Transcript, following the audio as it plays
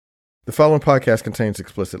The following podcast contains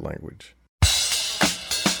explicit language.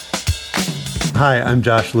 Hi, I'm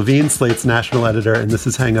Josh Levine, Slate's national editor, and this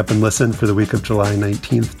is Hang Up and Listen for the week of July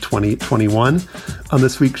 19th, 2021. On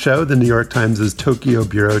this week's show, the New York Times' Tokyo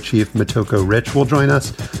bureau chief Motoko Rich will join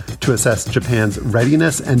us to assess Japan's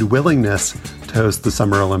readiness and willingness to host the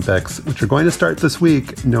Summer Olympics, which are going to start this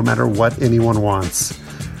week, no matter what anyone wants.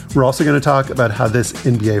 We're also going to talk about how this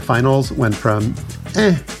NBA Finals went from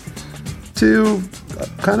to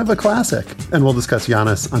kind of a classic. And we'll discuss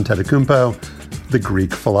Giannis Antetokounmpo, the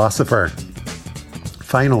Greek philosopher.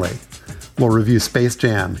 Finally, we'll review Space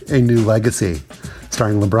Jam, A New Legacy,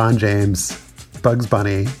 starring LeBron James, Bugs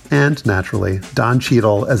Bunny, and, naturally, Don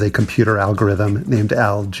Cheadle as a computer algorithm named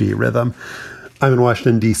Algorithm. I'm in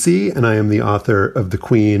Washington, D.C., and I am the author of The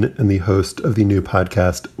Queen and the host of the new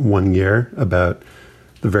podcast, 1 Year, about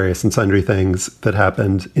the various and sundry things that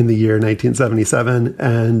happened in the year 1977.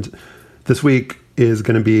 And this week is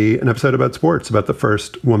going to be an episode about sports, about the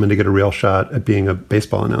first woman to get a real shot at being a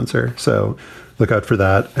baseball announcer. So look out for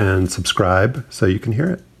that and subscribe so you can hear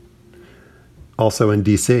it. Also in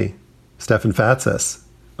DC, Stefan Fatsis,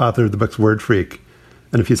 author of the books Word Freak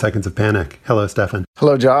and A Few Seconds of Panic. Hello, Stefan.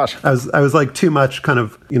 Hello, Josh. I was like too much kind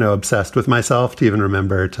of, obsessed with myself to even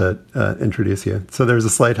remember to introduce you. So there's a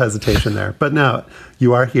slight hesitation there. But now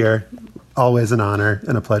you are here. Always an honor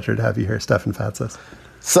and a pleasure to have you here, Stefan Fatsis.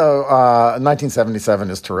 So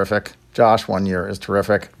 1977 is terrific. Josh, 1 year is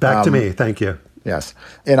terrific. Back to me. Thank you. Yes.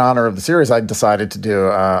 In honor of the series, I decided to do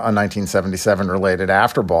a 1977-related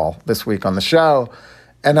Afterball this week on the show.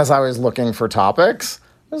 And as I was looking for topics,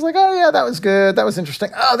 I was like, oh, yeah, that was good. That was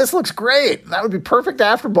interesting. Oh, this looks great. That would be perfect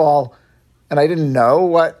Afterball. And I didn't know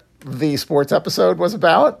what the sports episode was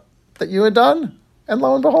about that you had done. And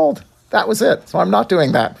lo and behold, that was it. So I'm not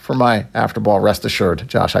doing that for my Afterball. Rest assured,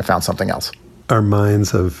 Josh, I found something else. Our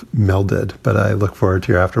minds have melded, but I look forward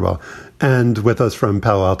to your Afterball. And with us from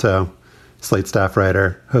Palo Alto, Slate staff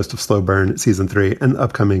writer, host of Slow Burn Season 3 and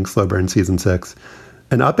upcoming Slow Burn Season 6.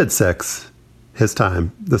 And up at 6, his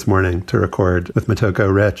time this morning to record with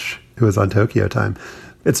Motoko Rich, who is on Tokyo time.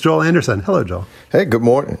 It's Joel Anderson. Hello, Joel. Hey, good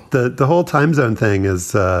morning. The whole time zone thing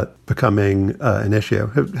is becoming an issue.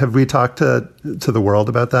 Have we talked to the world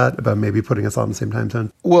about that, about maybe putting us all in the same time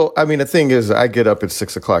zone? Well, I mean, the thing is, I get up at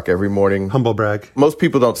 6 o'clock every morning. Humble brag. Most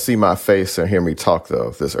people don't see my face and hear me talk,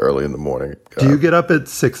 though, this early in the morning. Do you get up at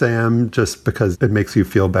 6 a.m. just because it makes you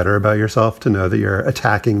feel better about yourself to know that you're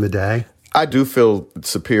attacking the day? I do feel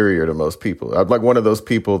superior to most people. I'm like one of those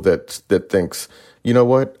people that thinks, you know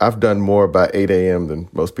what? I've done more by 8 a.m. than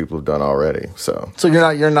most people have done already. So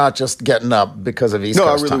you're not just getting up because of East Coast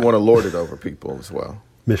time. No, I really want to lord it over people as well.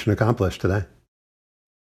 Mission accomplished today.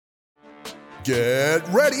 Get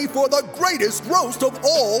ready for the greatest roast of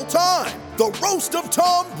all time. The Roast of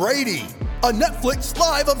Tom Brady. A Netflix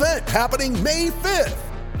live event happening May 5th.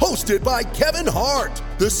 Hosted by Kevin Hart,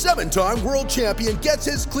 the 7-time world champion gets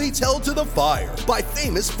his cleats held to the fire by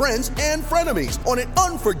famous friends and frenemies on an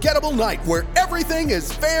unforgettable night where everything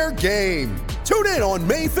is fair game. Tune in on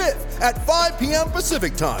May 5th at 5 p.m.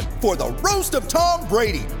 Pacific time for the Roast of Tom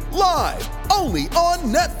Brady, live only on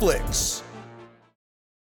Netflix.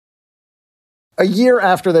 A year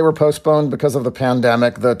after they were postponed because of the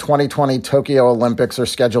pandemic, the 2020 Tokyo Olympics are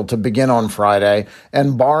scheduled to begin on Friday.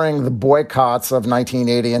 And barring the boycotts of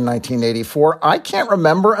 1980 and 1984, I can't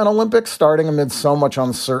remember an Olympics starting amid so much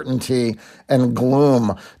uncertainty and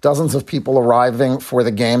gloom. Dozens of people arriving for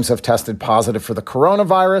the Games have tested positive for the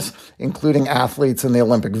coronavirus, including athletes in the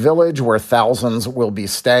Olympic Village, where thousands will be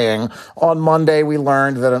staying. On Monday, we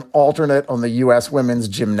learned that an alternate on the U.S. women's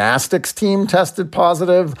gymnastics team tested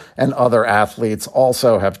positive, and other athletes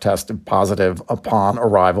also have tested positive upon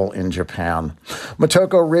arrival in Japan.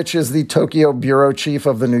 Motoko Rich is the Tokyo bureau chief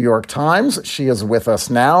of the New York Times. She is with us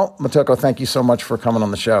now. Motoko, thank you so much for coming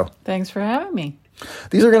on the show. Thanks for having me.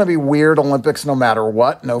 These are going to be weird Olympics no matter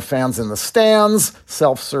what. No fans in the stands,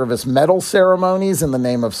 self-service medal ceremonies in the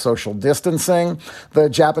name of social distancing. The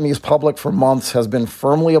Japanese public for months has been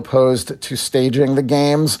firmly opposed to staging the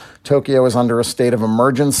games. Tokyo is under a state of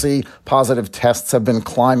emergency. Positive tests have been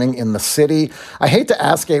climbing in the city. I hate to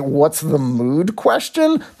ask a what's the mood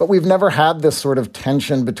question, but we've never had this sort of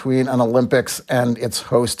tension between an Olympics and its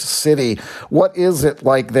host city. What is it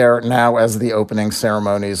like there now as the opening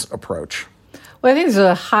ceremonies approach? Well, I think there's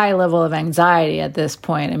a high level of anxiety at this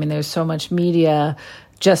point. I mean, there's so much media,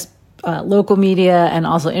 just local media and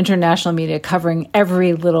also international media covering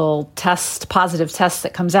every little positive test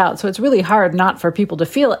that comes out. So it's really hard not for people to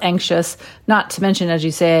feel anxious, not to mention, as you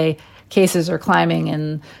say, cases are climbing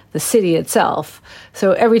in the city itself.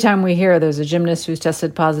 So every time we hear there's a gymnast who's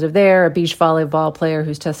tested positive there, a beach volleyball player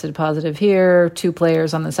who's tested positive here, 2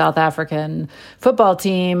 players on the South African football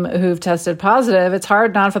team who've tested positive, it's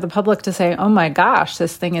hard not for the public to say, oh my gosh,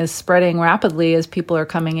 this thing is spreading rapidly as people are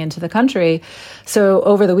coming into the country. So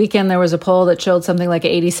over the weekend, there was a poll that showed something like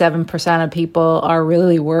 87% of people are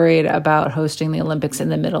really worried about hosting the Olympics in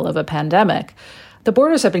the middle of a pandemic. The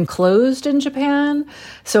borders have been closed in Japan,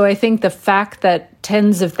 so I think the fact that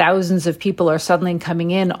tens of thousands of people are suddenly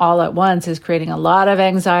coming in all at once is creating a lot of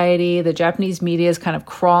anxiety. The Japanese media is kind of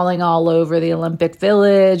crawling all over the Olympic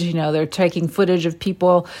Village. You know, they're taking footage of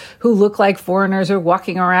people who look like foreigners or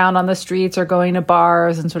walking around on the streets or going to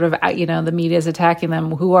bars and sort of, you know, the media is attacking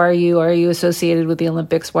them. Who are you? Are you associated with the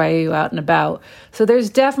Olympics? Why are you out and about? So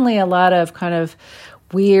there's definitely a lot of kind of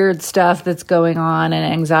weird stuff that's going on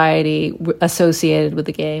and anxiety associated with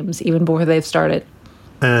the games, even before they've started.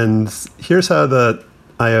 And here's how the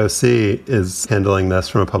IOC is handling this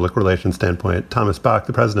from a public relations standpoint. Thomas Bach,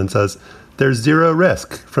 the president, says there's zero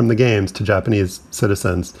risk from the games to Japanese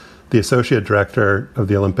citizens. The associate director of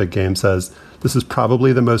the Olympic Games says this is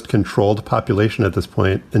probably the most controlled population at this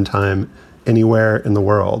point in time anywhere in the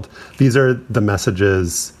world. These are the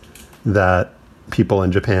messages that people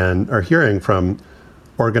in Japan are hearing from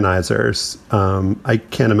organizers. I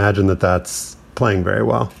can't imagine that that's playing very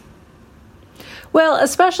well. Well,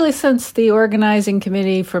 especially since the organizing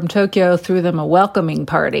committee from Tokyo threw them a welcoming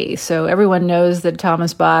party. So everyone knows that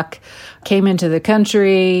Thomas Bach came into the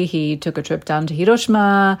country. He took a trip down to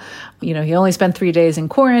Hiroshima. You know, he only spent 3 days in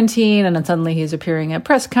quarantine, and then suddenly he's appearing at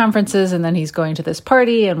press conferences, and then he's going to this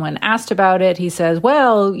party. And when asked about it, he says,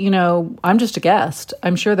 well, you know, I'm just a guest.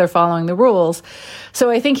 I'm sure they're following the rules.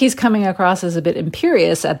 So I think he's coming across as a bit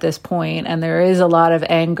imperious at this point, and there is a lot of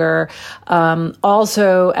anger.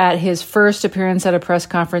 Also, at his first appearance at a press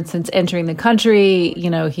conference since entering the country, you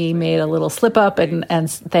know, he made a little slip up and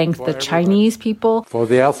thanked the Chinese people. For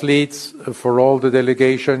the athletes, for all the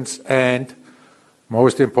delegations, and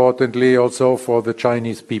most importantly also for the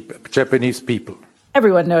Japanese people.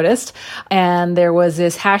 Everyone noticed. And there was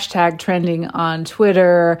this hashtag trending on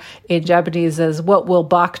Twitter in Japanese as, what will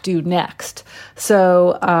Bach do next?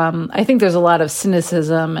 So I think there's a lot of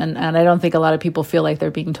cynicism, and I don't think a lot of people feel like they're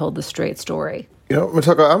being told the straight story. You know,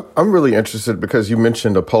 Mitaka, I'm really interested because you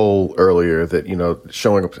mentioned a poll earlier that, you know,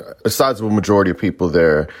 showing a sizable majority of people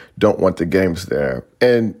there don't want the games there.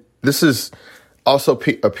 And this is also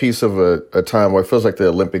a piece of a time where it feels like the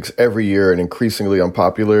Olympics every year are increasingly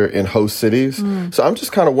unpopular in host cities. So I'm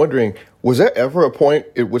just kind of wondering, was there ever a point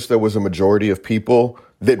at which there was a majority of people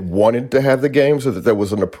that wanted to have the games, or that there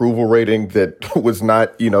was an approval rating that was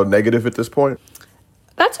not, you know, negative at this point?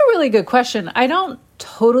 That's a really good question. I don't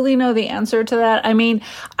totally know the answer to that. I mean,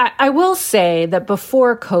 I will say that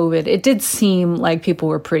before COVID, it did seem like people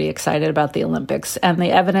were pretty excited about the Olympics. And the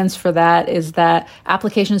evidence for that is that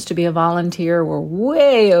applications to be a volunteer were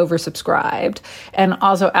way oversubscribed. And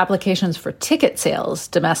also applications for ticket sales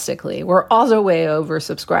domestically were also way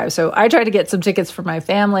oversubscribed. So I tried to get some tickets for my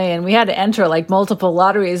family, and we had to enter like multiple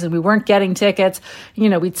lotteries, and we weren't getting tickets. You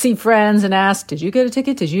know, we'd see friends and ask, did you get a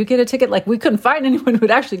ticket? Did you get a ticket? Like, we couldn't find anyone who'd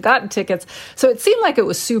actually gotten tickets. So it seemed like it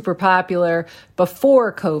was super popular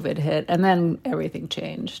before COVID hit, and then everything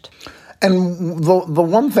changed. And the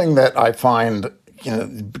one thing that I find, you know,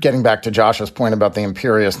 getting back to Josh's point about the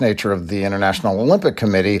imperious nature of the International Olympic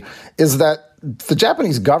Committee, is that the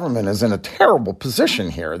Japanese government is in a terrible position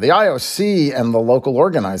here. The IOC and the local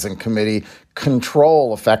organizing committee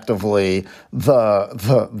control effectively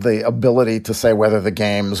the ability to say whether the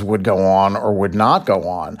games would go on or would not go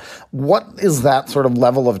on. What is that sort of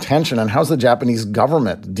level of tension, and how's the Japanese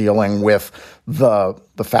government dealing with the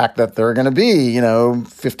fact that there are going to be, you know,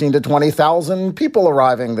 15 to 20,000 people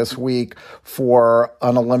arriving this week for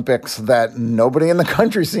an Olympics that nobody in the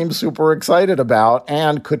country seems super excited about,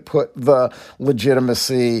 and could put the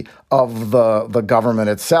legitimacy of the government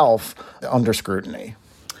itself under scrutiny?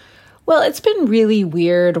 Well, it's been really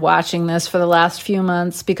weird watching this for the last few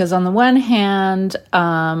months because on the one hand,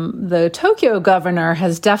 the Tokyo governor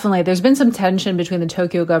has there's been some tension between the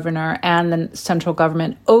Tokyo governor and the central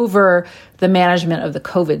government over the management of the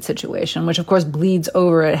COVID situation, which of course bleeds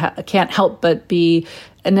over. It can't help but be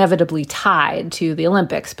inevitably tied to the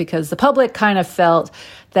Olympics, because the public kind of felt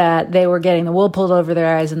that they were getting the wool pulled over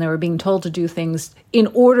their eyes and they were being told to do things in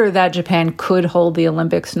order that Japan could hold the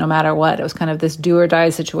Olympics no matter what. It was kind of this do or die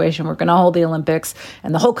situation. We're going to hold the Olympics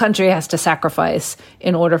and the whole country has to sacrifice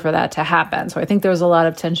in order for that to happen. So I think there was a lot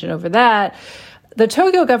of tension over that. The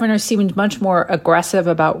Tokyo governor seemed much more aggressive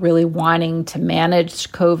about really wanting to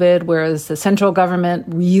manage COVID, whereas the central government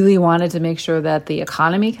really wanted to make sure that the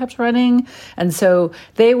economy kept running. And so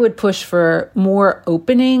they would push for more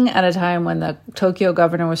opening at a time when the Tokyo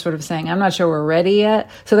governor was sort of saying, I'm not sure we're ready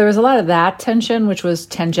yet. So there was a lot of that tension, which was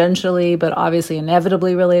tangentially, but obviously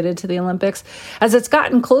inevitably related to the Olympics. As it's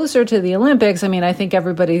gotten closer to the Olympics, I mean, I think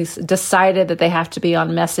everybody's decided that they have to be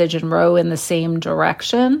on message and row in the same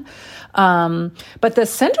direction. But the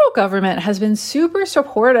central government has been super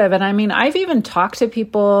supportive. And I mean, I've even talked to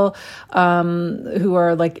people who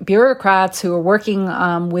are like bureaucrats who are working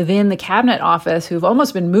within the cabinet office who've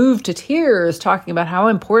almost been moved to tears talking about how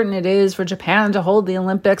important it is for Japan to hold the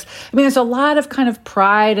Olympics. I mean, there's a lot of kind of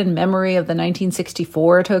pride and memory of the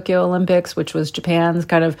 1964 Tokyo Olympics, which was Japan's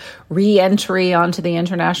kind of re-entry onto the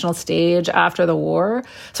international stage after the war.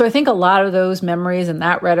 So I think a lot of those memories and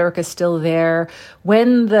that rhetoric is still there.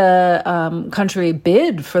 When the country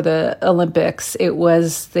bid for the Olympics, it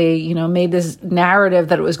was they, made this narrative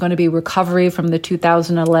that it was going to be recovery from the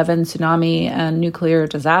 2011 tsunami and nuclear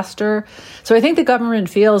disaster. So I think the government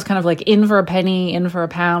feels kind of like in for a penny, in for a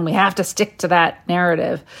pound. We have to stick to that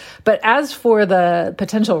narrative. But as for the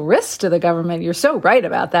potential risks to the government, you're so right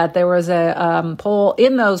about that. There was a poll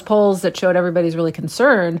in those polls that showed everybody's really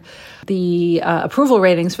concerned. The approval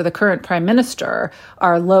ratings for the current prime minister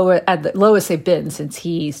are at the lowest they've been since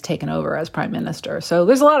he's taken over as prime minister. So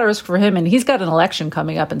there's a lot of risk for him, and he's got an election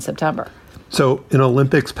coming up in September. So in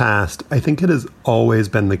Olympics past, I think it has always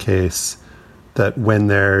been the case that when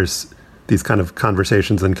there's these kind of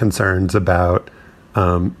conversations and concerns about,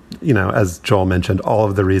 as Joel mentioned, all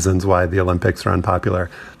of the reasons why the Olympics are unpopular,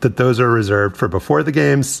 that those are reserved for before the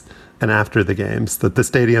games and after the games, that the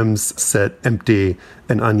stadiums sit empty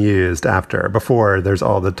and unused before there's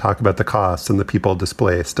all the talk about the costs and the people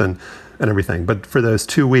displaced and everything. But for those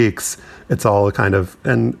 2 weeks, it's all kind of,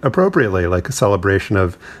 and appropriately, like a celebration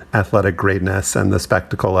of athletic greatness and the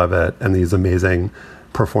spectacle of it and these amazing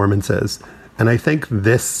performances. And I think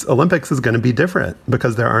this Olympics is going to be different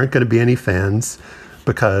because there aren't going to be any fans,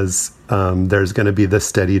 because there's going to be this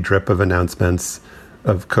steady drip of announcements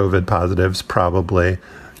of COVID positives, probably.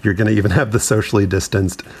 You're going to even have the socially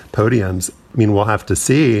distanced podiums. I mean, we'll have to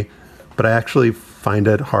see, but I actually find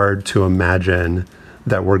it hard to imagine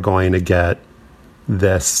that we're going to get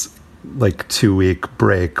this like 2-week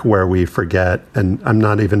break where we forget, and I'm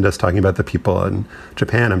not even just talking about the people in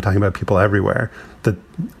Japan, I'm talking about people everywhere, that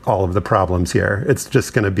all of the problems here. It's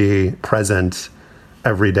just going to be present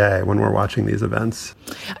every day when we're watching these events.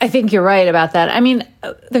 I think you're right about that. I mean,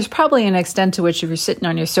 there's probably an extent to which if you're sitting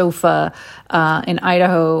on your sofa in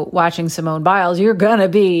Idaho watching Simone Biles, you're going to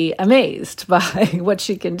be amazed by what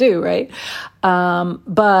she can do, right?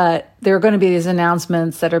 But there are going to be these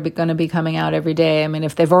announcements that are going to be coming out every day. I mean,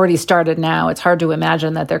 if they've already started now, it's hard to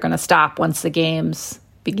imagine that they're going to stop once the games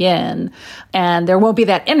begin, and there won't be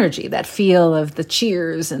that energy, that feel of the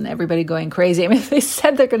cheers and everybody going crazy. I mean, they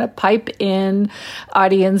said they're going to pipe in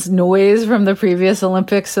audience noise from the previous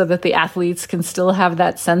Olympics so that the athletes can still have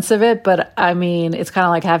that sense of it. But I mean, it's kind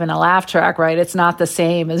of like having a laugh track, right? It's not the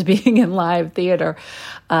same as being in live theater.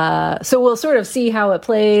 So we'll sort of see how it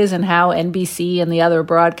plays and how NBC and the other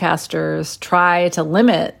broadcasters try to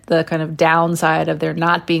limit the kind of downside of there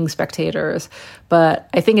not being spectators. But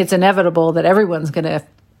I think it's inevitable that everyone's going to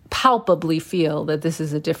palpably feel that this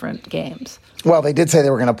is a different games. Well, they did say they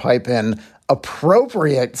were going to pipe in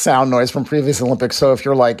appropriate sound noise from previous Olympics. So if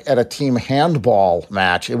you're like at a team handball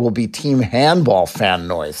match, it will be team handball fan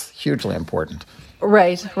noise. Hugely important.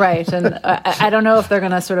 Right. And I don't know if they're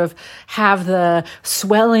going to sort of have the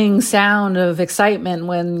swelling sound of excitement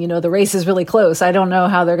when, the race is really close. I don't know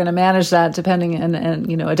how they're going to manage that depending and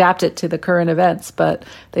adapt it to the current events, but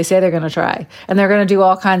they say they're going to try. And they're going to do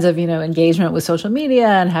all kinds of, engagement with social media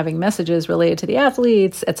and having messages related to the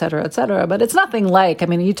athletes, et cetera, et cetera. But it's nothing like,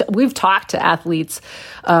 we've talked to athletes,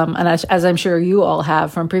 and as I'm sure you all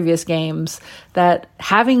have from previous games, that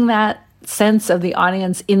having that sense of the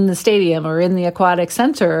audience in the stadium or in the aquatic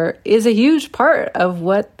center is a huge part of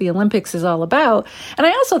what the Olympics is all about. And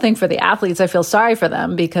I also think for the athletes, I feel sorry for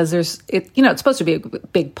them because it's supposed to be a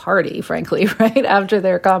big party, frankly, right? After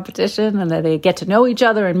their competition, and that they get to know each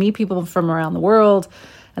other and meet people from around the world.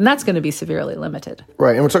 And that's going to be severely limited.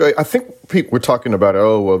 Right. And I think we're talking about,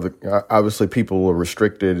 obviously people are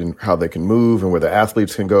restricted in how they can move and where the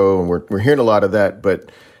athletes can go. And we're hearing a lot of that.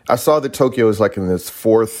 But I saw that Tokyo is like in this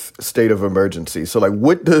fourth state of emergency. So like,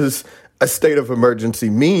 what does a state of emergency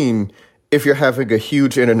mean if you're having a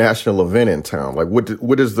huge international event in town? Like what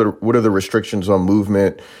are the restrictions on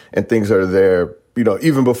movement and things that are there,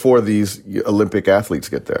 even before these Olympic athletes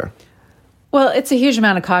get there? Well, it's a huge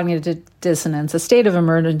amount of cognitive dissonance. A state of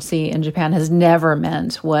emergency in Japan has never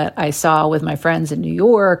meant what I saw with my friends in New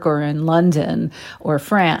York or in London or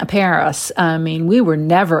Paris. I mean, we were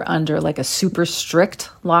never under like a super strict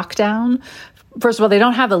lockdown. First of all, they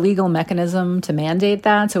don't have a legal mechanism to mandate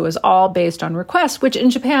that. So it was all based on request, which in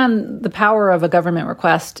Japan, the power of a government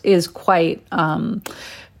request is quite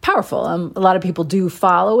powerful. A lot of people do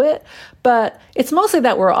follow it, but it's mostly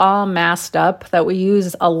that we're all masked up, that we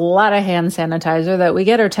use a lot of hand sanitizer, that we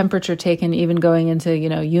get our temperature taken even going into,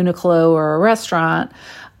 Uniqlo or a restaurant.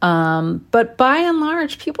 But by and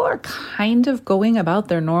large, people are kind of going about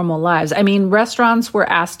their normal lives. I mean, restaurants were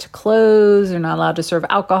asked to close. They're not allowed to serve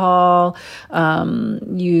alcohol.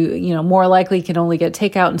 You more likely can only get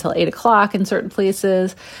takeout until 8:00 in certain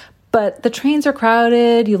places. But the trains are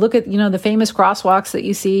crowded. You look at, the famous crosswalks that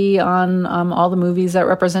you see on all the movies that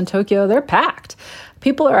represent Tokyo, they're packed.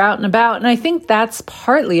 People are out and about. And I think that's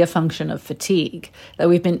partly a function of fatigue, that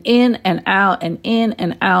we've been in and out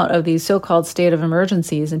of these so-called state of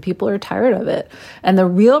emergencies, and people are tired of it. And the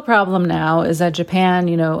real problem now is that Japan,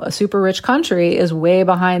 a super rich country, is way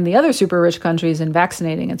behind the other super rich countries in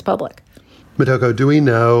vaccinating its public. Motoko, do we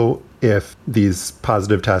know if these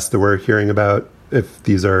positive tests that we're hearing about, if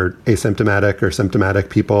these are asymptomatic or symptomatic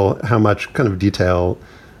people, how much kind of detail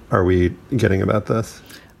are we getting about this?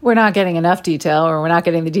 We're not getting enough detail, or we're not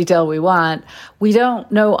getting the detail we want. We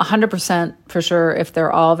don't know 100% for sure if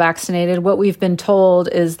they're all vaccinated. What we've been told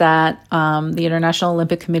is that the International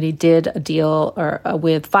Olympic Committee did a deal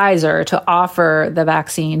with Pfizer to offer the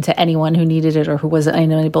vaccine to anyone who needed it or who was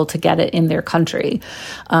unable to get it in their country.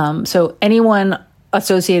 So anyone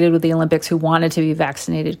associated with the Olympics who wanted to be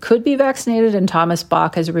vaccinated could be vaccinated. And Thomas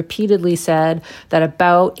Bach has repeatedly said that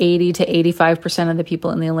about 80 to 85% of the people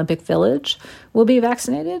in the Olympic Village will be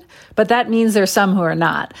vaccinated. But that means there's some who are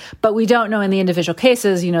not. But we don't know in the individual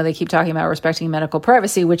cases. They keep talking about respecting medical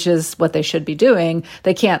privacy, which is what they should be doing.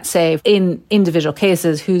 They can't say in individual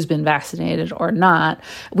cases who's been vaccinated or not.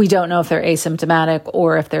 We don't know if they're asymptomatic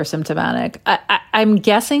or if they're symptomatic. I'm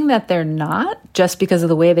guessing that they're not, just because of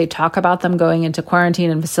the way they talk about them going into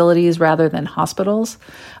quarantine in facilities rather than hospitals.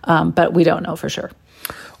 But we don't know for sure.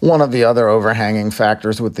 One of the other overhanging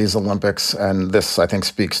factors with these Olympics, and this I think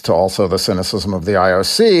speaks to also the cynicism of the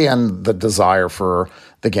IOC and the desire for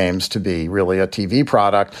the games to be really a TV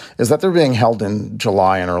product, is that they're being held in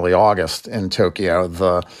July and early August in Tokyo.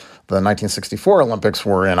 The 1964 Olympics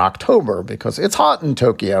were in October because it's hot in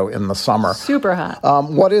Tokyo in the summer. Super hot.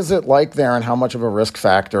 What is it like there, and how much of a risk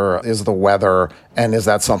factor is the weather? And is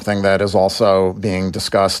that something that is also being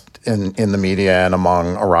discussed in the media and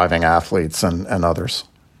among arriving athletes and others?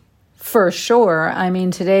 For sure. I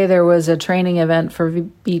mean, today there was a training event for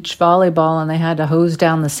beach volleyball, and they had to hose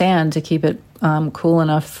down the sand to keep it cool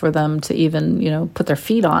enough for them to even, put their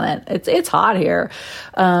feet on it. It's hot here.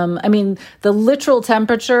 I mean, the literal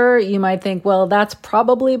temperature, you might think, well, that's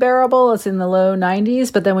probably bearable. It's in the low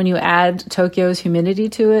 90s. But then when you add Tokyo's humidity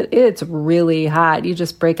to it, it's really hot. You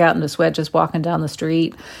just break out into sweat just walking down the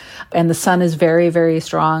street. And the sun is very, very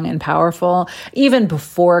strong and powerful. Even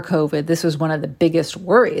before COVID, this was one of the biggest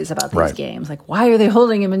worries about these games. Like, why are they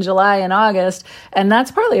holding them in July and August? And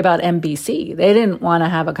that's partly about NBC. They didn't want to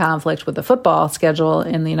have a conflict with the football schedule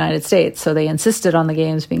in the United States. So they insisted on the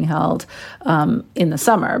games being held in the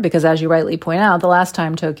summer. Because as you rightly point out, the last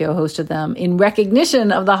time Tokyo hosted them in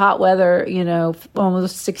recognition of the hot weather,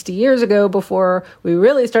 almost 60 years ago, before we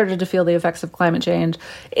really started to feel the effects of climate change,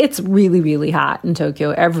 it's really, really hot in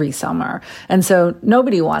Tokyo every summer. And so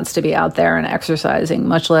nobody wants to be out there and exercising,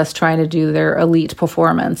 much less trying to do their elite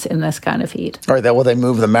performance in this kind of heat. All right. They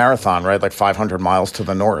move the marathon, right? Like 500 miles to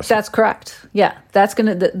the north. That's correct. Yeah.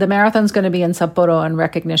 The marathon's going to be in Sapporo in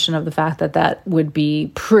recognition of the fact that would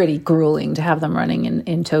be pretty grueling to have them running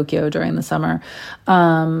in Tokyo during the summer.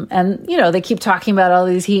 And they keep talking about all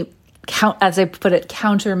these as they put it,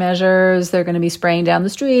 countermeasures. They're going to be spraying down the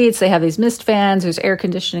streets. They have these mist fans. There's air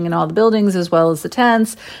conditioning in all the buildings as well as the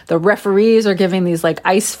tents. The referees are giving these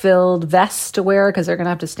ice-filled vests to wear because they're going to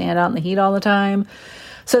have to stand out in the heat all the time.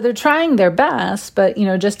 So they're trying their best, but,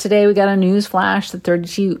 just today we got a news flash that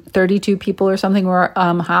 32 people or something were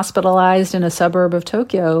hospitalized in a suburb of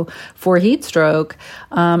Tokyo for heat stroke.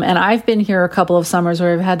 And I've been here a couple of summers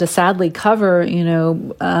where I've had to sadly cover,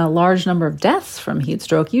 a large number of deaths from heat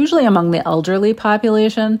stroke, usually among the elderly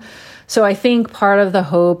population. So I think part of the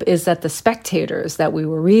hope is that the spectators that we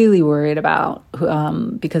were really worried about,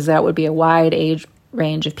 because that would be a wide age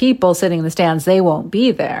range of people sitting in the stands, they won't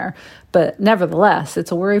be there. But nevertheless,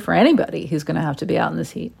 it's a worry for anybody who's going to have to be out in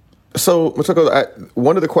this heat. So, Motoko,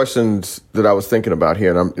 one of the questions that I was thinking about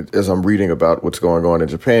here, and as I'm reading about what's going on in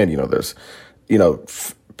Japan, there's,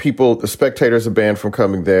 the spectators are banned from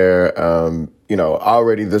coming there.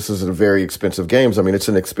 Already this is a very expensive games. I mean, it's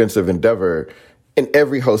an expensive endeavor in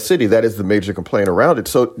every host city. That is the major complaint around it.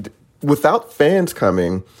 So without fans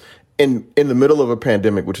coming in the middle of a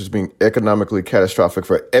pandemic, which is being economically catastrophic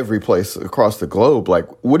for every place across the globe, like,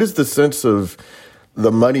 what is the sense of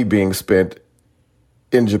the money being spent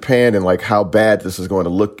in Japan and like how bad this is going to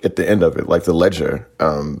look at the end of it, like the ledger,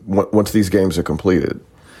 once these games are completed?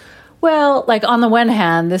 Well, like on the one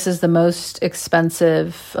hand, this is the most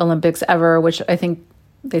expensive Olympics ever, which I think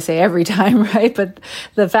they say every time, right? But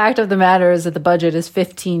the fact of the matter is that the budget is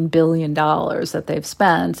 $15 billion that they've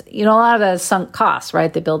spent. A lot of that is sunk costs,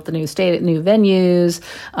 right? They built the new venues.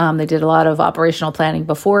 They did a lot of operational planning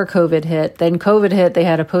before COVID hit. Then COVID hit, they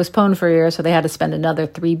had to postpone for a year, so they had to spend another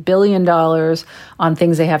 $3 billion on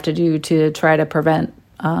things they have to do to try to prevent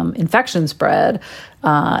infection spread,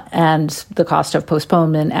 and the cost of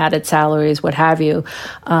postponement, added salaries, what have you.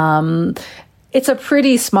 It's a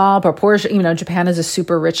pretty small proportion. Japan is a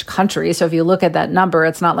super rich country. So if you look at that number,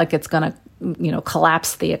 it's not like it's going to,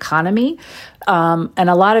 collapse the economy. And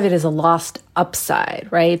a lot of it is a lost upside,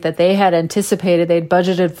 right? That they had anticipated, they'd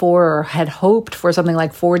budgeted for or had hoped for something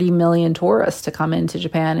like 40 million tourists to come into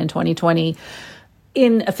Japan in 2020.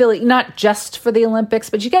 In affiliate, not just for the Olympics,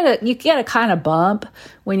 but you get a kind of bump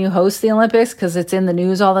when you host the Olympics because it's in the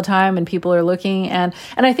news all the time and people are looking. And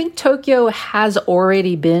I think Tokyo has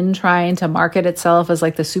already been trying to market itself as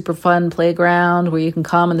like the super fun playground where you can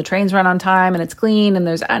come and the trains run on time and it's clean and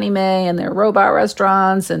there's anime and there are robot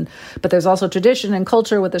restaurants but there's also tradition and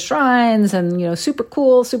culture with the shrines and super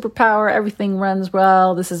cool, super power, everything runs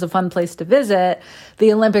well. This is a fun place to visit.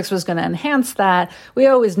 The Olympics was going to enhance that. We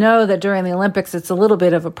always know that during the Olympics it's a little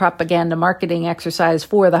bit of a propaganda marketing exercise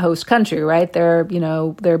for the host country, right? They're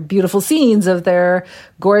beautiful scenes of their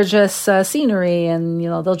gorgeous scenery and,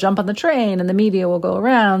 they'll jump on the train and the media will go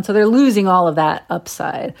around. So they're losing all of that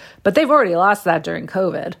upside. But they've already lost that during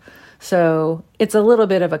COVID. So it's a little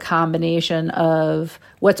bit of a combination of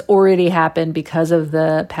what's already happened because of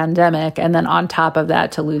the pandemic and then on top of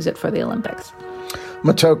that to lose it for the Olympics.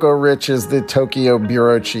 Motoko Rich is the Tokyo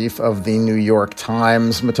bureau chief of the New York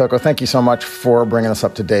Times. Motoko, thank you so much for bringing us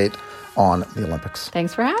up to date on the Olympics.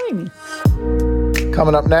 Thanks for having me.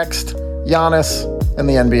 Coming up next, Giannis and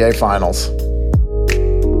the NBA Finals.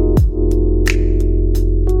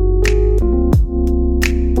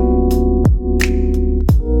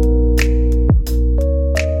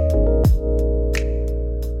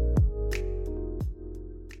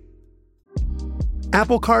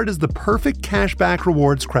 Apple Card is the perfect cashback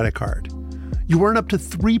rewards credit card. You earn up to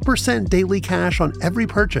 3% daily cash on every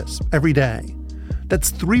purchase, every day.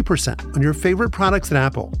 That's 3% on your favorite products at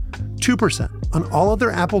Apple, 2% on all other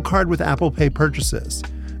Apple Card with Apple Pay purchases,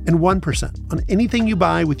 and 1% on anything you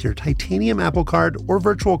buy with your titanium Apple Card or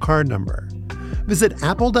virtual card number. Visit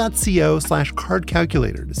apple.co/card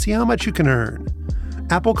calculator to see how much you can earn.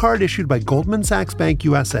 Apple Card issued by Goldman Sachs Bank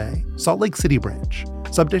USA, Salt Lake City branch,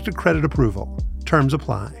 subject to credit approval. Terms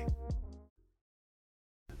apply.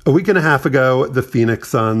 A week and a half ago, the Phoenix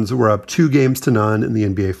Suns were up 2-0 in the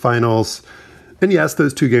NBA Finals. And yes,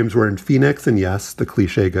 those 2 games were in Phoenix. And yes, the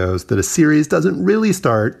cliche goes that a series doesn't really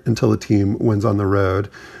start until a team wins on the road.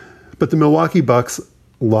 But the Milwaukee Bucks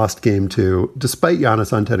lost Game 2, despite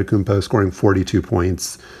Giannis Antetokounmpo scoring 42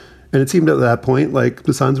 points. And it seemed at that point like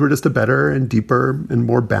the Suns were just a better and deeper and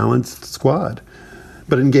more balanced squad.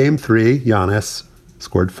 But in Game 3, Giannis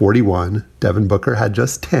scored 41. Devin Booker had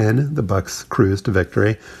just 10. The Bucks cruised to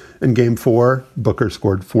victory. In Game 4, Booker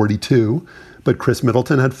scored 42. But Chris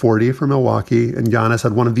Middleton had 40 for Milwaukee, and Giannis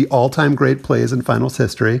had one of the all-time great plays in finals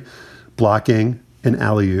history, blocking an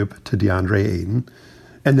alley-oop to DeAndre Ayton.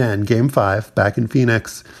 And then Game 5, back in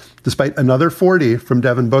Phoenix, despite another 40 from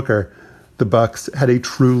Devin Booker, the Bucks had a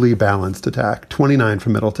truly balanced attack. 29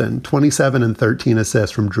 from Middleton, 27 and 13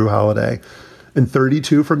 assists from Jrue Holiday, and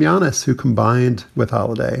 32 from Giannis, who combined with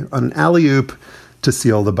Holiday on an alley-oop to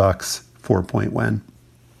seal the Bucks' 4-point win.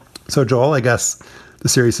 So, Joel, I guess the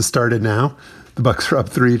series has started now. The Bucks are up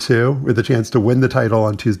 3-2 with a chance to win the title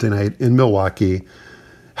on Tuesday night in Milwaukee.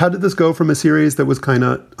 How did this go from a series that was kind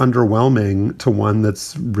of underwhelming to one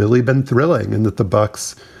that's really been thrilling and that the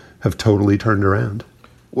Bucks have totally turned around?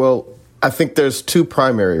 Well, I think there's 2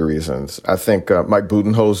 primary reasons. I think Mike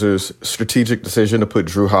Budenholzer's strategic decision to put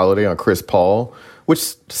Jrue Holiday on Chris Paul,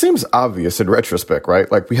 which seems obvious in retrospect,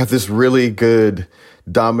 right? Like, we have this really good,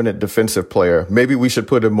 dominant defensive player. Maybe we should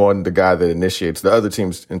put him on the guy that initiates the other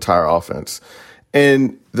team's entire offense.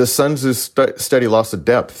 And the Suns' steady loss of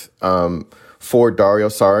depth for Dario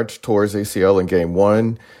Saric tore his ACL in Game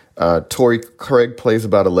 1. Torrey Craig plays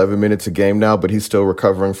about 11 minutes a game now, but he's still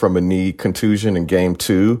recovering from a knee contusion in game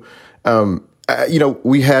 2.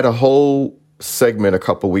 We had a whole segment a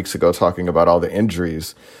couple weeks ago talking about all the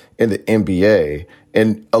injuries in the NBA,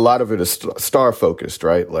 and a lot of it is star focused,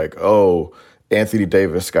 right? Like, Anthony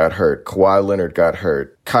Davis got hurt, Kawhi Leonard got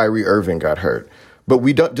hurt, Kyrie Irving got hurt. But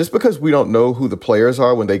we don't, just because we don't know who the players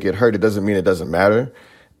are when they get hurt, it doesn't mean it doesn't matter.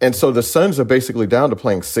 And so the Suns are basically down to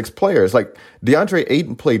playing 6 players. Like, DeAndre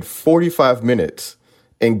Ayton played 45 minutes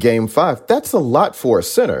in game 5. That's a lot for a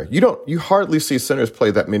center. You hardly see centers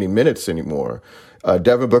play that many minutes anymore.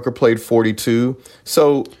 Devin Booker played 42.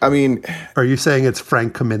 So, I mean... Are you saying it's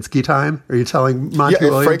Frank Kaminsky time? Are you telling Monty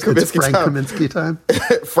Williams it's Frank Kaminsky time?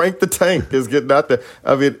 Frank the Tank is getting out there.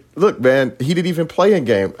 I mean, look, man, he didn't even play in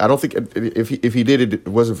game. I don't think if he did, it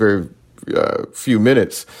wasn't very few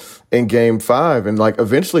minutes in game 5. And, like,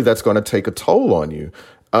 eventually that's going to take a toll on you.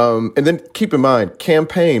 And then keep in mind, Cam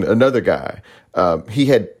Payne, another guy. He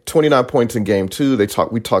had 29 points in game 2.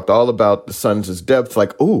 We talked all about the Suns' depth.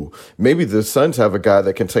 Like, maybe the Suns have a guy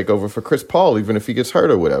that can take over for Chris Paul, even if he gets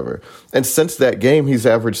hurt or whatever. And since that game, he's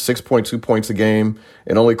averaged 6.2 points a game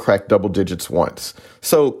and only cracked double digits once.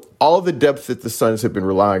 So all the depth that the Suns have been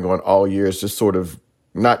relying on all year is just sort of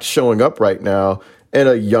not showing up right now. And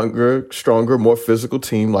a younger, stronger, more physical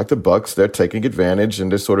team like the Bucks, they're taking advantage and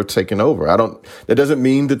they're sort of taking over. That doesn't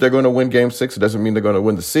mean that they're going to win game 6. It doesn't mean they're going to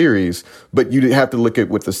win the series, but you have to look at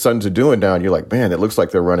what the Suns are doing now and you're like, man, it looks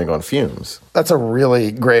like they're running on fumes. That's a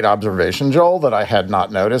really great observation, Joel, that I had not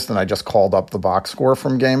noticed. And I just called up the box score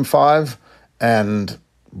from game 5 and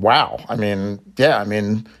wow.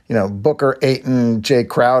 Booker, Ayton, Jay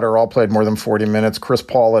Crowder all played more than 40 minutes. Chris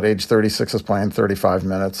Paul at age 36 is playing 35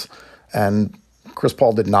 minutes. And Chris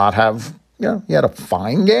Paul did not have, he had a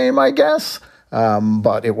fine game, I guess,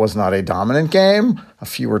 but it was not a dominant game. A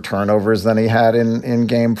fewer turnovers than he had in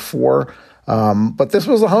game 4. But this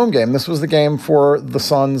was a home game. This was the game for the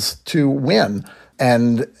Suns to win.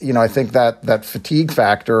 And, I think that fatigue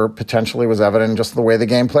factor potentially was evident in just the way the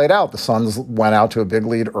game played out. The Suns went out to a big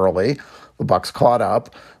lead early. The Bucks caught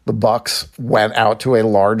up. The Bucks went out to a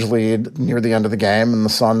large lead near the end of the game, and the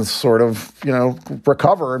Suns sort of,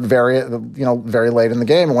 recovered very late in the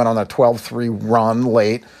game and went on a 12-3 run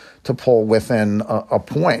late to pull within a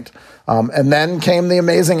point. And then came the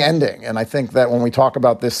amazing ending. And I think that when we talk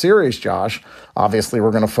about this series, Josh, obviously we're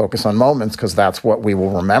going to focus on moments because that's what we will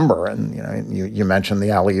remember. And, you mentioned the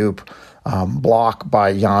alley-oop block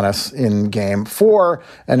by Giannis in game 4.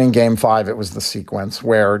 And in game 5, it was the sequence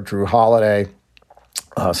where Jrue Holiday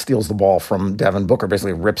steals the ball from Devin Booker,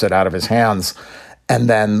 basically rips it out of his hands. And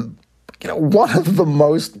then, one of the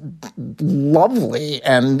most lovely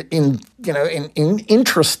and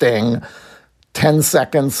interesting 10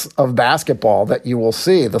 seconds of basketball that you will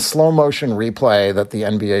see, the slow motion replay that the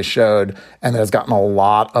NBA showed and that has gotten a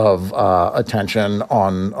lot of attention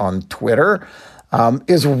on Twitter,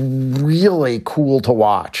 is really cool to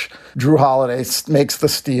watch. Jrue Holiday makes the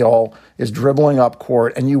steal, is dribbling up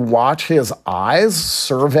court, and you watch his eyes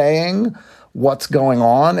surveying what's going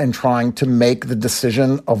on and trying to make the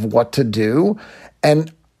decision of what to do.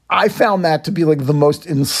 And I found that to be like the most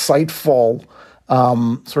insightful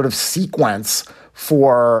sort of sequence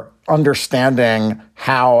for understanding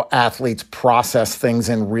how athletes process things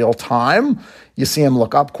in real time. You see him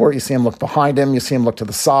look up court, you see him look behind him, you see him look to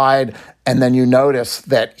the side, and then you notice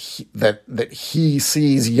that he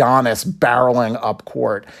sees Giannis barreling up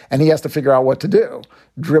court, and he has to figure out what to do.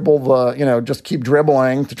 Just keep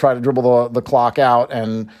dribbling to try to dribble the clock out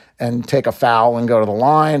and take a foul and go to the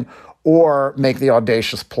line, or make the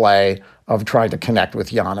audacious play of trying to connect with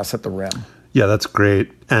Giannis at the rim. Yeah, that's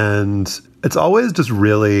great. And it's always just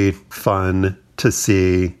really fun to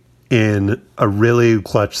see in a really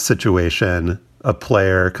clutch situation, a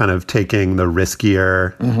player kind of taking the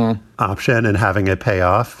riskier option and having it pay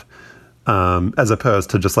off, as opposed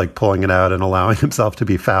to just like pulling it out and allowing himself to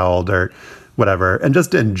be fouled or whatever. And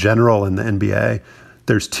just in general in the NBA,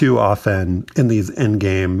 there's too often in these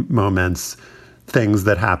in-game moments, things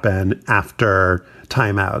that happen after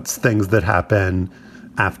timeouts, things that happen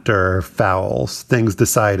after fouls, things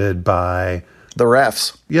decided by the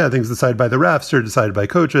refs. Yeah, things decided by the refs or decided by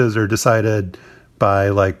coaches or decided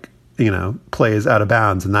by plays out of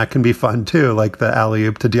bounds. And that can be fun too, like the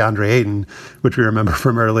alley-oop to DeAndre Ayton, which we remember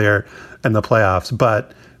from earlier in the playoffs.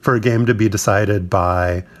 But for a game to be decided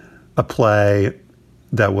by a play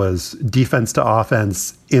that was defense to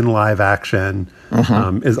offense in live action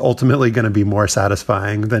is ultimately going to be more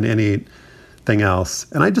satisfying than anything else.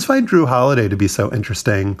 And I just find Jrue Holiday to be so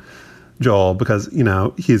interesting, Joel, because,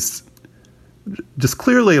 he's just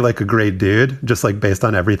clearly like a great dude, just like based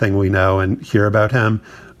on everything we know and hear about him,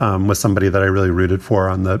 was somebody that I really rooted for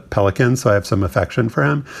on the Pelicans. So I have some affection for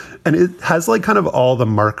him. And it has like kind of all the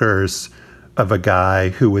markers of a guy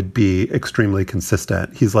who would be extremely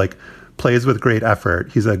consistent. He's like plays with great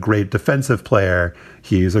effort. He's a great defensive player.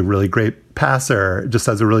 He's a really great passer, just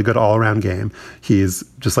has a really good all-around game. He's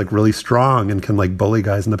just like really strong and can like bully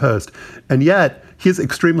guys in the post. And yet he's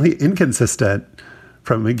extremely inconsistent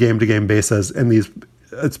from a game-to-game basis in these,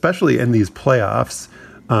 especially in these playoffs,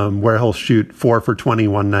 where he'll shoot 4 for 20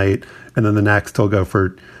 one night, and then the next he'll go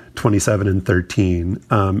for 27 and 13.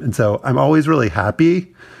 And so I'm always really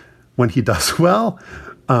happy when he does well.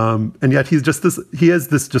 And yet he is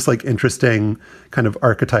this just like interesting kind of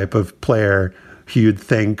archetype of player who you'd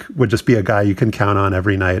think would just be a guy you can count on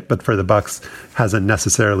every night, but for the Bucks hasn't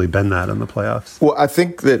necessarily been that in the playoffs. Well, I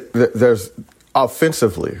think that there's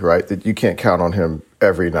offensively, right, that you can't count on him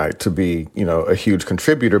every night to be, a huge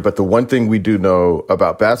contributor. But the one thing we do know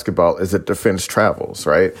about basketball is that defense travels,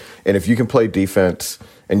 right? And if you can play defense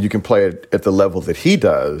and you can play it at the level that he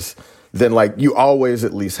does, then like you always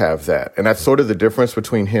at least have that. And that's sort of the difference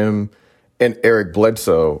between him and Eric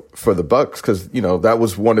Bledsoe for the Bucks, because, that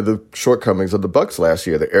was one of the shortcomings of the Bucks last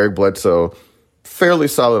year, that Eric Bledsoe, fairly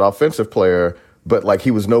solid offensive player, but like he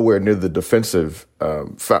was nowhere near the defensive,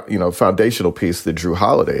 foundational piece that Jrue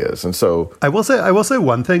Holiday is. And so I will say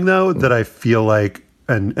one thing though, that I feel like,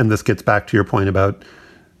 and this gets back to your point about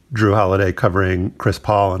Jrue Holiday covering Chris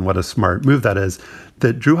Paul and what a smart move that is,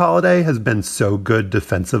 that Jrue Holiday has been so good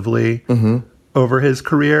defensively over his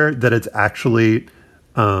career that it's actually,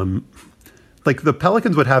 like the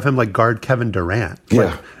Pelicans would have him like guard Kevin Durant.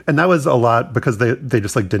 Yeah. And that was a lot because they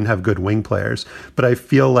just like didn't have good wing players. But I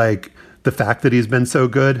feel like the fact that he's been so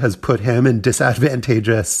good has put him in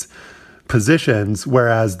disadvantageous positions,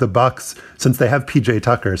 whereas the Bucks, since they have PJ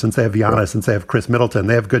Tucker, since they have Giannis, since they have Chris Middleton,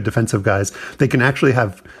 they have good defensive guys. They can actually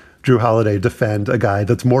have Jrue Holiday defend a guy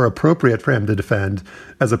that's more appropriate for him to defend,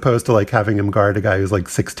 as opposed to like having him guard a guy who's like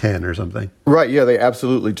 6'10" or something. Right. Yeah, they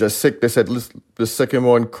absolutely they said, let's stick him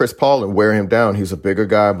on Chris Paul and wear him down. He's a bigger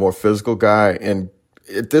guy, more physical guy. And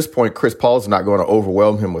at this point, Chris Paul's not going to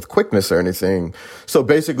overwhelm him with quickness or anything. So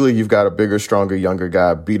basically, you've got a bigger, stronger, younger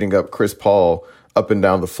guy beating up Chris Paul up and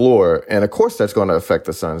down the floor. And of course, that's going to affect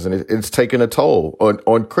the Suns. And it's taken a toll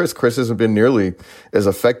on Chris. Chris hasn't been nearly as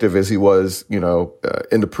effective as he was, in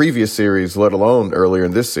the previous series, let alone earlier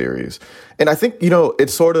in this series. And I think,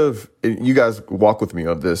 it's sort of, you guys walk with me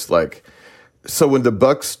on this, like, so when the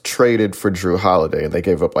Bucks traded for Jrue Holiday and they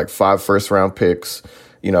gave up like 5 first-round picks,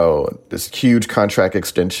 this huge contract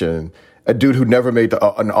extension, a dude who never made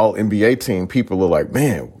an All-NBA team, people are like,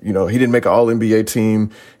 man, he didn't make an All-NBA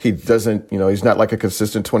team. He doesn't, he's not like a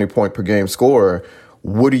consistent 20-point-per-game scorer.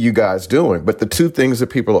 What are you guys doing? But the two things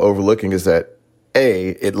that people are overlooking is that, A,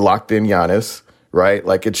 it locked in Giannis, right?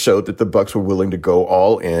 Like it showed that the Bucks were willing to go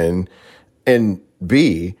all in. And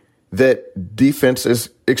B, that defense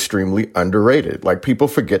is extremely underrated. Like people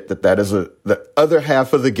forget that is the other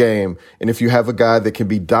half of the game. And if you have a guy that can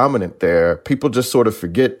be dominant there, people just sort of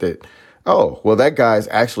forget that, oh, well, that guy's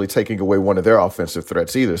actually taking away one of their offensive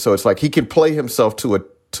threats either. So it's like he can play himself to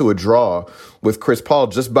a draw with Chris Paul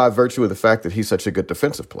just by virtue of the fact that he's such a good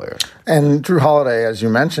defensive player. And Jrue Holiday, as you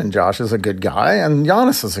mentioned, Josh, is a good guy, and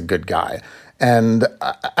Giannis is a good guy. And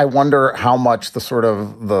I wonder how much the sort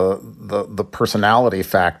of the personality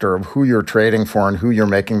factor of who you're trading for and who you're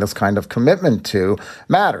making this kind of commitment to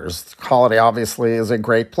matters. Holiday obviously is a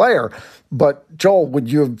great player. But Joel, would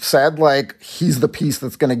you have said like he's the piece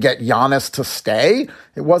that's going to get Giannis to stay?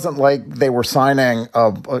 It wasn't like they were signing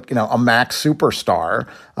a max superstar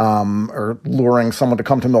or luring someone to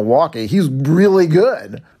come to Milwaukee. He's really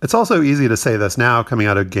good. It's also easy to say this now coming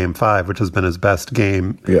out of Game 5, which has been his best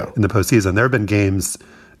game in the postseason. There have been games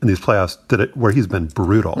in these playoffs where he's been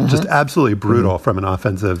brutal, just absolutely brutal from an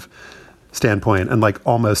offensive standpoint, and like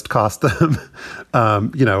almost cost them,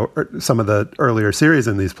 some of the earlier series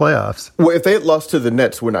in these playoffs. Well, if they had lost to the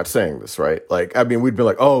Nets, we're not saying this, right? Like, I mean, we'd be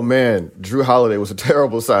like, oh man, Jrue Holiday was a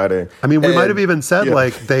terrible signing. I mean, we might have even said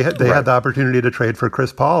like they had the opportunity to trade for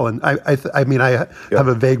Chris Paul, and I have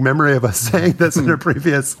a vague memory of us saying this in a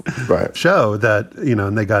previous show that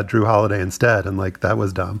and they got Jrue Holiday instead, and like that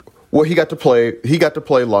was dumb. Well, he got to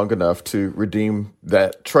play long enough to redeem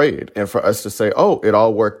that trade, and for us to say, "Oh, it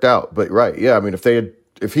all worked out." But I mean, if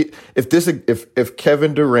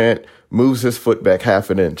Kevin Durant moves his foot back half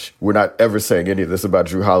an inch, we're not ever saying any of this about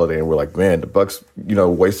Jrue Holiday, and we're like, man, the Bucks,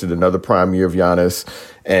 wasted another prime year of Giannis,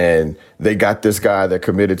 and they got this guy they're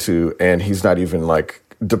committed to, and he's not even like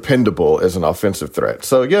dependable as an offensive threat.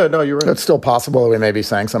 So, yeah, no, you're right. It's still possible that we may be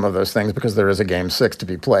saying some of those things because there is a Game 6 to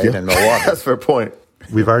be played in Milwaukee. That's a fair point.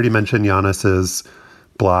 We've already mentioned Giannis's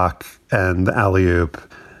block and the alley-oop,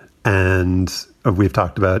 and we've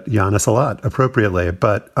talked about Giannis a lot, appropriately.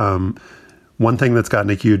 But one thing that's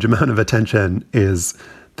gotten a huge amount of attention is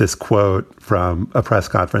this quote from a press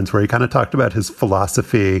conference where he kind of talked about his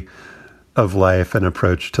philosophy of life and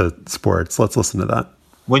approach to sports. Let's listen to that.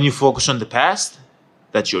 When you focus on the past,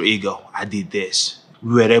 that's your ego. I did this.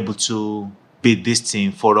 We were able to beat this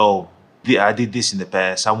team 4-0. I did this in the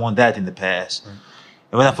past. I won that in the past. Right.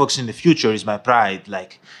 And when I focus in the future, is my pride.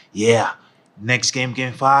 Like, yeah, next game,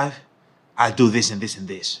 Game 5, I do this and this and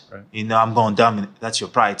this. Right. You know, I'm going dominant. That's your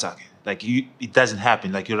pride talking. Like, it doesn't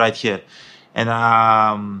happen. Like, you're right here. And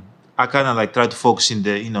I kind of like try to focus in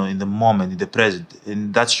the, in the moment, in the present.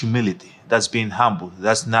 And that's humility. That's being humble.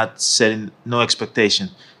 That's not setting no expectation.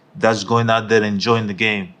 That's going out there, enjoying the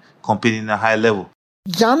game, competing at a high level.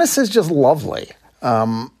 Giannis is just lovely.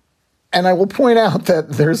 And I will point out that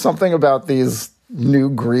there's something about these new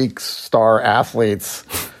Greek star athletes,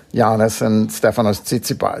 Giannis and Stefanos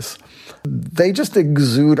Tsitsipas. They just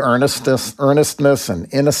exude earnestness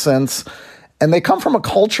and innocence. And they come from a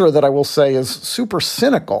culture that I will say is super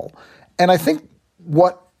cynical. And I think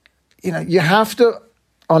you have to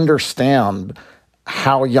understand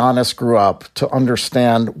how Giannis grew up to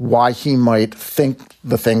understand why he might think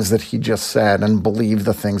the things that he just said and believe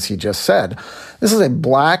the things he just said. This is a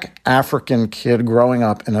black African kid growing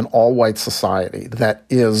up in an all-white society that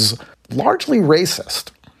is largely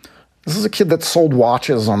racist. This is a kid that sold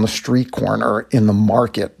watches on the street corner in the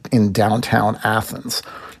market in downtown Athens.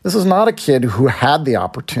 This is not a kid who had the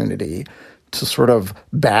opportunity to sort of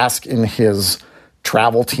bask in his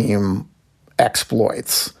travel team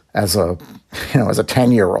exploits as a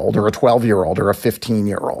 10-year-old or a 12-year-old or a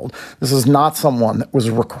 15-year-old. This is not someone that was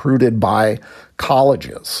recruited by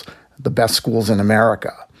colleges, the best schools in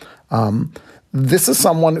America. This is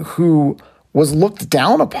someone who was looked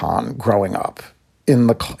down upon growing up in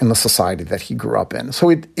the society that he grew up in. So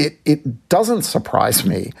it doesn't surprise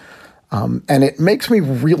me, and it makes me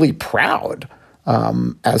really proud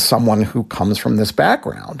as someone who comes from this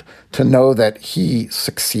background to know that he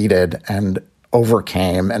succeeded and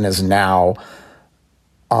overcame and is now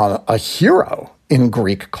a hero in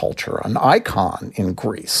Greek culture, an icon in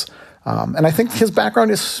Greece. And I think his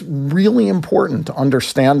background is really important to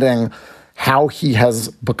understanding how he has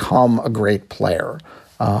become a great player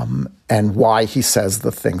and why he says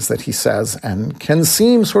the things that he says and can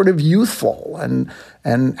seem sort of youthful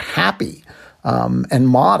and happy and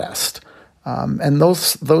modest. And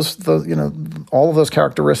those all of those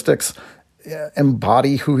characteristics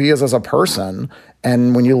embody who he is as a person.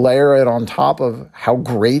 And when you layer it on top of how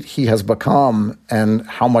great he has become and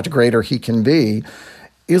how much greater he can be,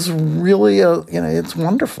 is really it's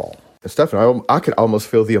wonderful. Stefan, I could almost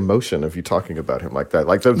feel the emotion of you talking about him like that,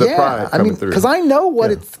 like the pride coming through. Because I know what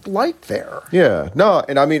it's like there. Yeah, no,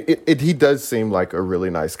 and I mean, he does seem like a really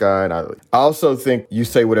nice guy, and I also think you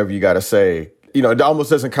say whatever you got to say. It almost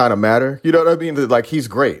doesn't kind of matter. You know what I mean? Like, he's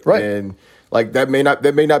great, right? And like that may not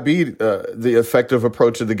be the effective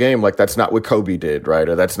approach of the game. Like, that's not what Kobe did, right?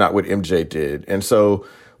 Or that's not what MJ did. And so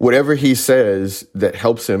whatever he says that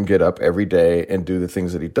helps him get up every day and do the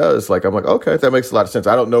things that he does, like, I'm like, okay, that makes a lot of sense.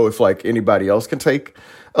 I don't know if like anybody else can take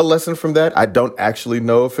a lesson from that. I don't actually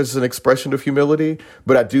know if it's an expression of humility,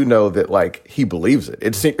 but I do know that like he believes it.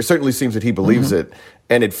 It certainly seems that he believes it,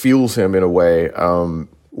 and it fuels him in a way.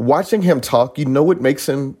 Watching him talk, what makes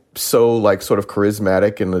him so like sort of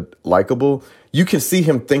charismatic and likable? You can see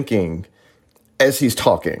him thinking as he's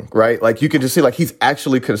talking, right? Like, you can just see like he's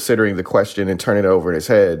actually considering the question and turning it over in his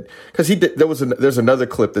head. Because there's another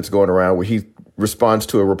clip that's going around where he responds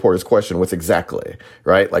to a reporter's question with exactly,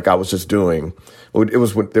 right? Like, I was just doing. It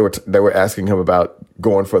was when they were asking him about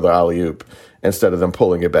going for the alley-oop instead of them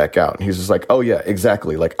pulling it back out, and he's just like, oh yeah,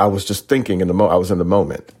 exactly. Like, I was just thinking I was in the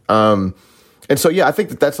moment. And so, yeah, I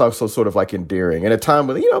think that's also sort of like endearing. And at a time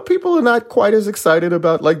when, people are not quite as excited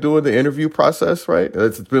about like doing the interview process, right?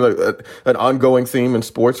 It's been an ongoing theme in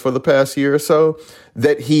sports for the past year or so,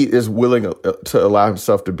 that he is willing to allow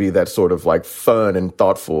himself to be that sort of like fun and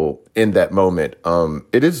thoughtful in that moment.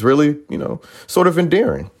 It is really, sort of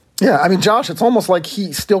endearing. Yeah. I mean, Josh, it's almost like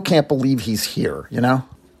he still can't believe he's here,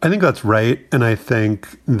 I think that's right. And I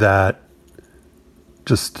think that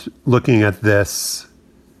just looking at this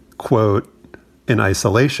quote in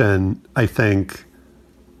isolation, I think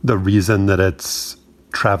the reason that it's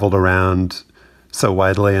traveled around so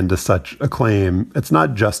widely and to such acclaim, it's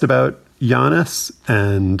not just about Giannis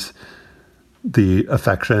and the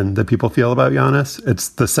affection that people feel about Giannis. It's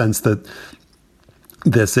the sense that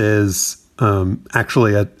this is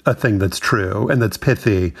actually a thing that's true and that's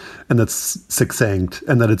pithy and that's succinct,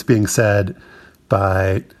 and that it's being said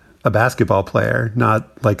by a basketball player,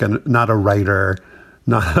 not a writer,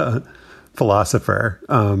 not a philosopher.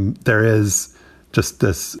 There is just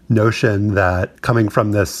this notion that coming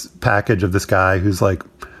from this package of this guy who's like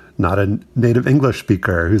not a native English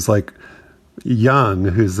speaker, who's like young,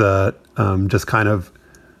 who's just kind of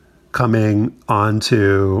coming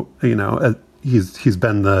onto, he's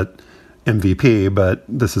been the MVP, but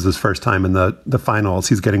this is his first time in the finals.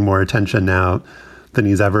 He's getting more attention now than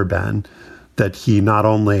he's ever been. That he not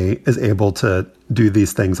only is able to do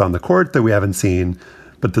these things on the court that we haven't seen,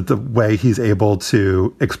 but that the way he's able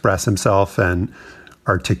to express himself and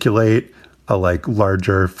articulate a like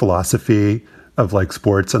larger philosophy of like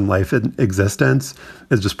sports and life and existence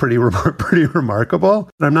is just pretty remarkable.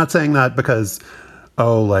 And I'm not saying that because,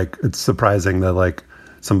 it's surprising that like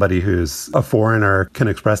somebody who's a foreigner can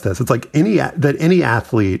express this. It's like any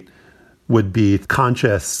athlete would be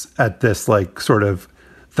conscious at this like sort of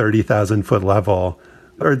 30,000 foot level,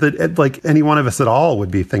 or that like any one of us at all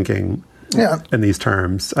would be thinking in these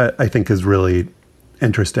terms, I think is really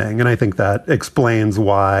interesting. And I think that explains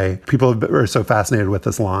why people are so fascinated with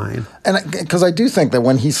this line. And because I do think that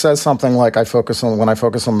when he says something like, when I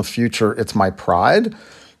focus on the future, it's my pride,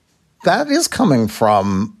 that is coming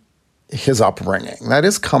from his upbringing. That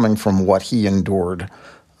is coming from what he endured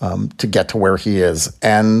to get to where he is.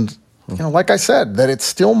 And like I said, that it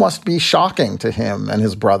still must be shocking to him and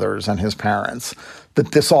his brothers and his parents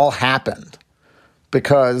that this all happened.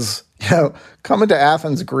 Because, coming to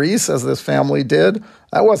Athens, Greece, as this family did,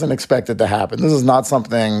 that wasn't expected to happen. This is not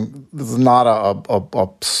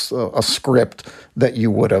a script that you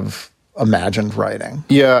would have imagined writing.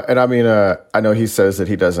 Yeah, and I mean, I know he says that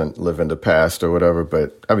he doesn't live in the past or whatever,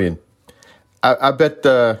 but I mean, I bet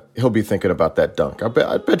he'll be thinking about that dunk. I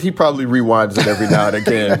bet he probably rewinds it every now and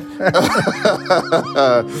again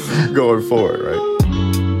going forward, right?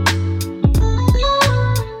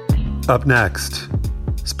 Up next,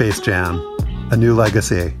 Space Jam, A New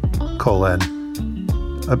Legacy,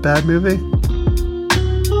 a bad movie?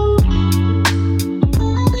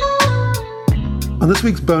 On this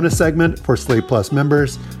week's bonus segment for Slate Plus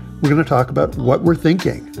members, we're going to talk about what we're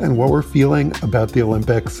thinking and what we're feeling about the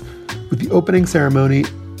Olympics, with the opening ceremony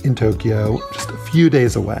in Tokyo just a few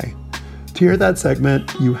days away. To hear that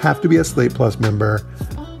segment, you have to be a Slate Plus member.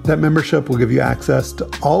 That membership will give you access to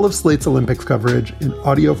all of Slate's Olympics coverage in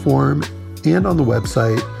audio form and on the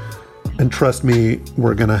website. And trust me,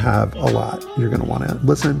 we're going to have a lot. You're going to want to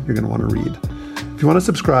listen. You're going to want to read. If you want to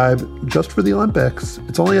subscribe just for the Olympics,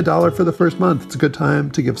 it's only $1 for the first month. It's a good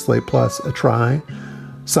time to give Slate Plus a try.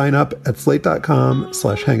 Sign up at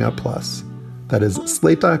slate.com/hangoutplus. That is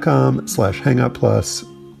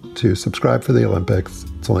slate.com/hangoutplus to subscribe for the Olympics.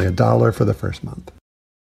 It's only $1 for the first month.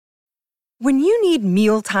 When you need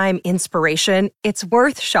mealtime inspiration, it's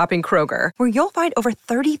worth shopping Kroger, where you'll find over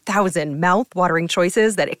 30,000 mouth-watering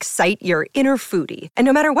choices that excite your inner foodie. And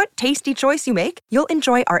no matter what tasty choice you make, you'll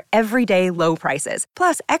enjoy our everyday low prices,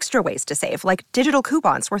 plus extra ways to save, like digital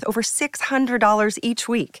coupons worth over $600 each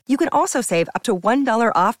week. You can also save up to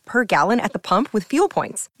 $1 off per gallon at the pump with fuel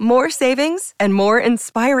points. More savings and more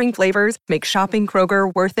inspiring flavors make shopping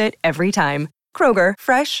Kroger worth it every time. Kroger,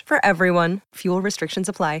 fresh for everyone. Fuel restrictions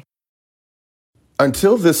apply.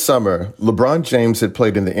 Until this summer, LeBron James had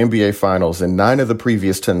played in the NBA Finals in 9 of the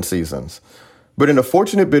previous 10 seasons. But in a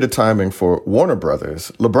fortunate bit of timing for Warner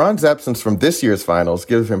Brothers, LeBron's absence from this year's finals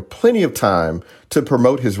gives him plenty of time to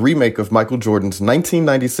promote his remake of Michael Jordan's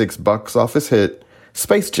 1996 box office hit,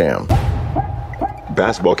 Space Jam.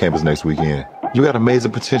 Basketball camp is next weekend. You got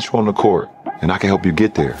amazing potential on the court, and I can help you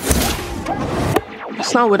get there.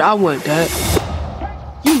 That's not what I want, Dad.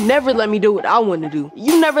 You never let me do what I want to do.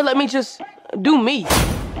 You never let me just do me.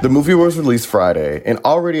 The movie was released Friday and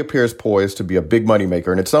already appears poised to be a big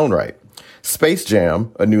moneymaker in its own right. Space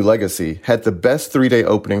Jam, A New Legacy, had the best 3-day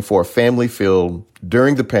opening for a family film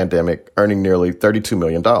during the pandemic, earning nearly $32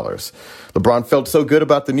 million. LeBron felt so good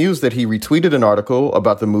about the news that he retweeted an article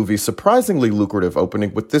about the movie's surprisingly lucrative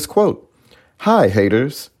opening with this quote, "Hi,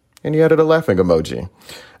 haters." And he added a laughing emoji.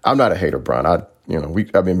 I'm not a hater, Bron.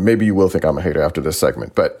 Maybe you will think I'm a hater after this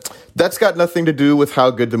segment, but that's got nothing to do with how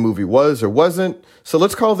good the movie was or wasn't. So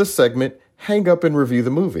let's call this segment Hang Up and Review the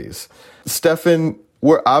Movies. Stefan,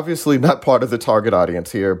 we're obviously not part of the target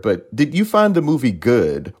audience here, but did you find the movie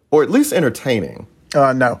good or at least entertaining?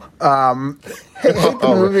 No. Hate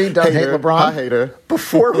the movie, don't hate LeBron. Hi, hater.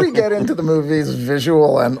 Before we get into the movie's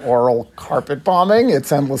visual and oral carpet bombing,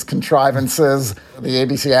 its endless contrivances, the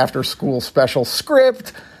ABC After School special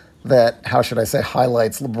script, that, how should I say,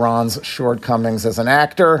 highlights LeBron's shortcomings as an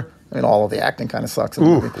actor. I mean, all of the acting kind of sucks in the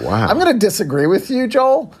movie. Wow. I'm going to disagree with you,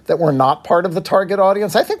 Joel, that we're not part of the target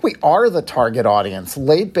audience. I think we are the target audience.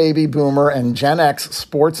 Late baby boomer and Gen X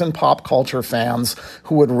sports and pop culture fans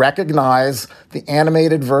who would recognize the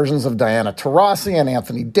animated versions of Diana Taurasi and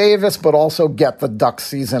Anthony Davis, but also get the duck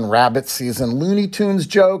season, rabbit season, Looney Tunes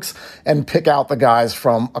jokes, and pick out the guys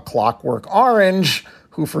from A Clockwork Orange,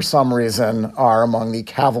 who for some reason are among the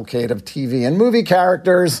cavalcade of TV and movie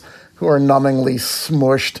characters who are numbingly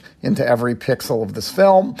smushed into every pixel of this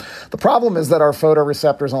film. The problem is that our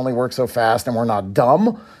photoreceptors only work so fast and we're not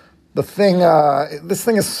dumb. This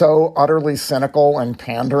thing is so utterly cynical and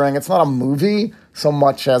pandering. It's not a movie so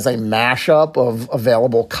much as a mashup of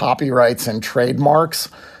available copyrights and trademarks.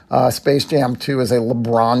 Space Jam 2 is a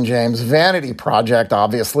LeBron James vanity project,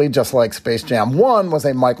 obviously, just like Space Jam 1 was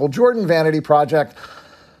a Michael Jordan vanity project.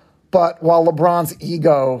 But while LeBron's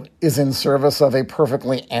ego is in service of a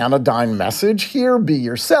perfectly anodyne message here, be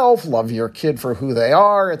yourself, love your kid for who they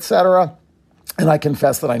are, etc., and I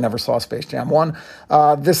confess that I never saw Space Jam 1,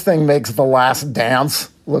 this thing makes The Last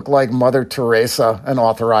Dance look like Mother Teresa, an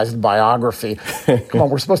authorized biography. Come on,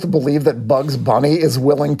 we're supposed to believe that Bugs Bunny is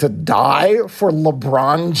willing to die for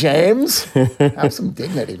LeBron James? Have some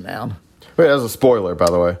dignity, man. Wait, that was a spoiler, by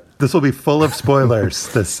the way. This will be full of spoilers,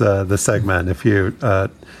 this segment, if you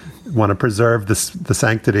want to preserve the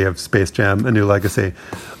sanctity of Space Jam: A New Legacy.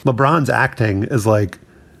 LeBron's acting is like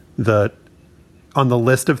on the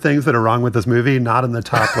list of things that are wrong with this movie, not in the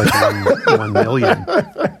top 1 million.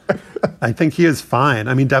 I think he is fine.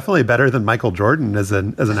 I mean, definitely better than Michael Jordan as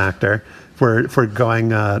an actor. For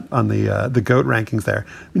going on the GOAT rankings there.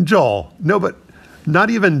 I mean, Joel, no, but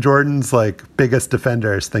not even Jordan's biggest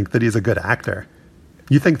defenders think that he's a good actor.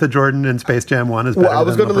 You think that Jordan in Space Jam 1 is better than LeBron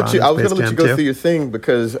in Space Jam 2? I was going to let you go through your thing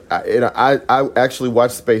because I actually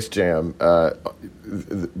watched Space Jam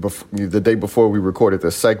the day before we recorded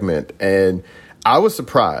this segment, and I was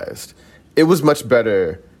surprised. It was much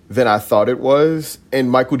better than I thought it was,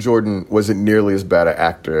 and Michael Jordan wasn't nearly as bad an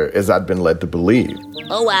actor as I'd been led to believe.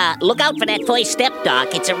 Oh, look out for that first step,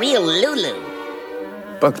 Doc. It's a real Lulu.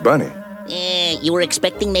 Bugs Bunny? You were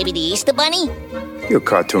expecting maybe the Easter Bunny? You're a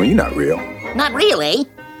cartoon. You're not real. Not really.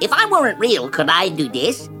 If I weren't real, could I do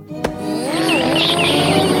this?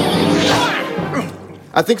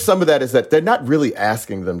 I think some of that is that they're not really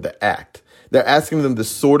asking them to act. They're asking them to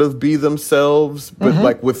sort of be themselves,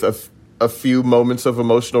 but with a few moments of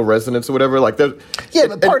emotional resonance or whatever. But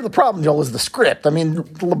part of the problem, Joel, is the script. I mean,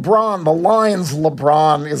 the lines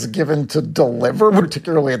LeBron is given to deliver,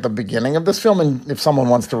 particularly at the beginning of this film, and if someone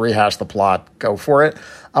wants to rehash the plot, go for it,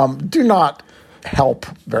 do not help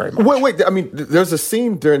very much. Wait. I mean, there's a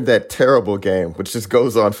scene during that terrible game, which just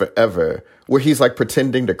goes on forever, where he's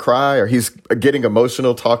pretending to cry or he's getting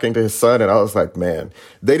emotional talking to his son. And I was like, man,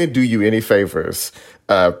 they didn't do you any favors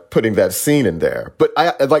putting that scene in there. But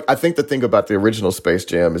I think the thing about the original Space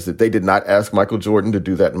Jam is that they did not ask Michael Jordan to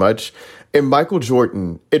do that much. And Michael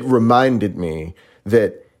Jordan, it reminded me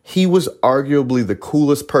that he was arguably the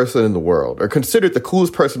coolest person in the world, or considered the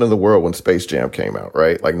coolest person in the world when Space Jam came out,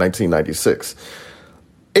 right? 1996.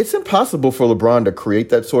 It's impossible for LeBron to create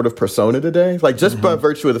that sort of persona today. Just by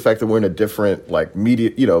virtue of the fact that we're in a different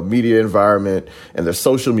media environment, and there's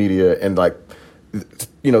social media, and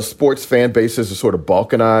sports fan bases are sort of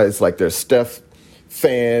balkanized. There's Steph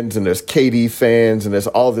fans and there's KD fans and there's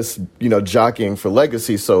all this, jockeying for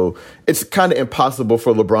legacy. So it's kind of impossible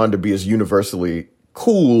for LeBron to be as universally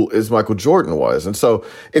cool as Michael Jordan was. And so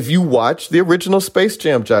if you watch the original Space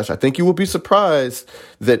Jam, Josh, I think you will be surprised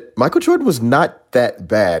that Michael Jordan was not that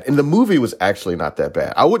bad. And the movie was actually not that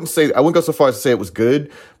bad. I wouldn't go so far as to say it was good,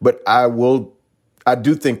 but I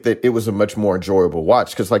do think that it was a much more enjoyable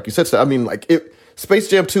watch. Because like you said, Space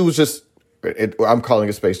Jam 2 was just, I'm calling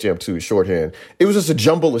it Space Jam 2 shorthand. It was just a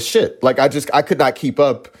jumble of shit. I could not keep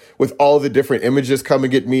up with all the different images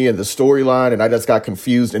coming at me and the storyline, and I just got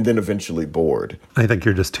confused and then eventually bored. I think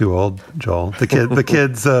you're just too old, Joel. The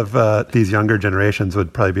kids of these younger generations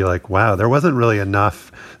would probably be like, wow, there wasn't really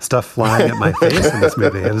enough stuff flying at my face in this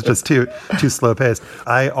movie. It was just too slow paced.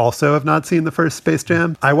 I also have not seen the first Space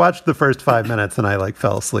Jam. I watched the first 5 minutes and I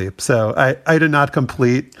fell asleep. So I did not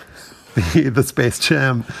complete the Space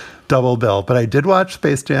Jam double bill, but I did watch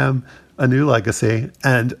Space Jam: A New Legacy,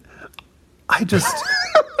 and I just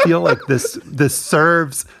feel like this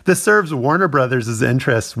serves Warner Brothers'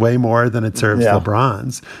 interests way more than it serves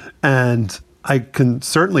LeBron's. And I can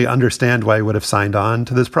certainly understand why he would have signed on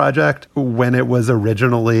to this project when it was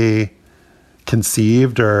originally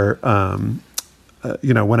conceived, or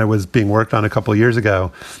when it was being worked on a couple of years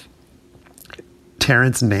ago.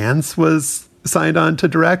 Terrence Nance was signed on to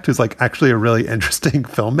direct, who's like actually a really interesting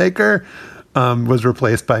filmmaker, was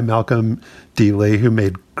replaced by Malcolm D. Lee, who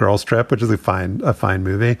made Girls Trip, which is a fine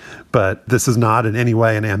movie. But this is not in any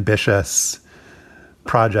way an ambitious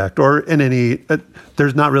project, or in any,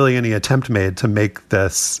 there's not really any attempt made to make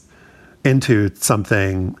this into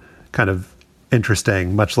something kind of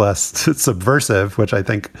interesting, much less subversive, which I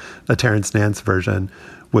think the Terrence Nance version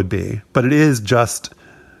would be. But it is just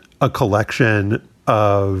a collection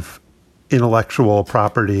of intellectual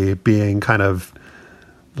property being kind of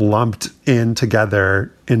lumped in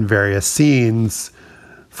together in various scenes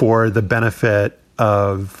for the benefit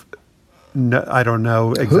of, I don't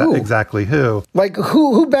know exactly who. Like,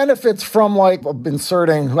 who benefits from, like,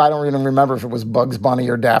 inserting, I don't even remember if it was Bugs Bunny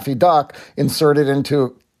or Daffy Duck, inserted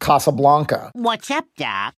into Casablanca? What's up,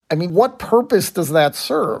 Doc? I mean, what purpose does that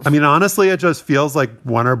serve? I mean, honestly, it just feels like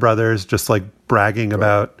Warner Brothers just, like, bragging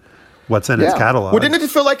about what's in its catalog. Well, didn't it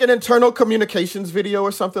feel like an internal communications video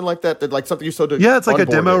or something like that? That like something you showed? Yeah, it's like a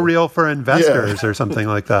demo reel for investors or something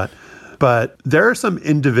like that. But there are some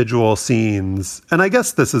individual scenes, and I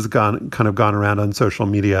guess this has kind of gone around on social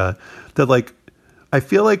media, that like I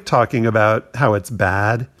feel like talking about how it's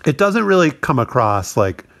bad, it doesn't really come across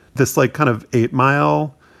like this like kind of 8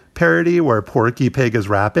 Mile parody where Porky Pig is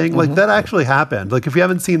rapping. Like that actually happened. Like if you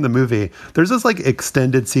haven't seen the movie, there's this like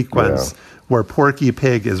extended sequence where Porky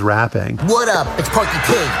Pig is rapping. What up? It's Porky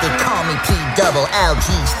Pig. They call me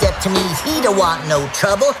P-double-L-G. Step to me, he don't want no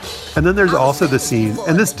trouble. And then there's also the scene,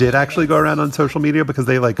 and this did actually go around on social media because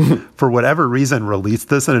they like, for whatever reason, released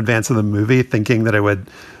this in advance of the movie, thinking that it would,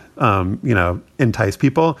 entice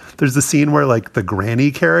people. There's the scene where like the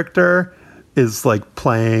granny character is like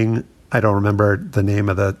playing, I don't remember the name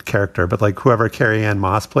of the character, but like whoever Carrie-Anne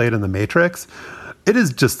Moss played in The Matrix. It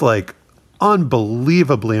is just like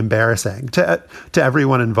unbelievably embarrassing to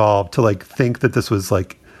everyone involved to like think that this was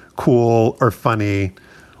like cool or funny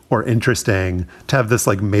or interesting to have this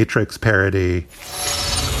like Matrix parody.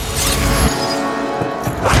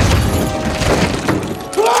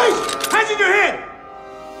 Boys, hands in your head!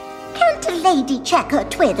 Can't a lady check her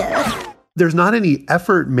Twitter? There's not any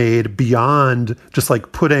effort made beyond just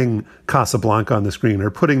like putting Casablanca on the screen or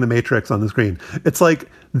putting The Matrix on the screen. It's like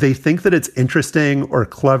they think that it's interesting or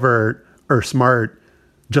clever or smart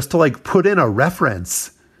just to like put in a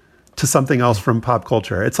reference to something else from pop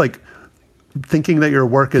culture. It's like thinking that your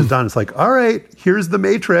work is done. It's like, all right, here's The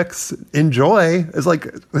Matrix, enjoy. It's like,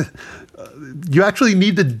 you actually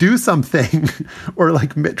need to do something or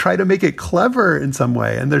like try to make it clever in some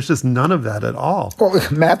way. And there's just none of that at all. Well,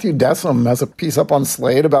 Matthew Dessum has a piece up on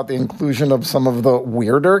Slate about the inclusion of some of the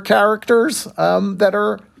weirder characters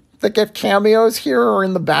that get cameos here or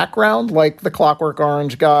in the background, like the Clockwork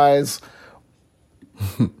Orange guys,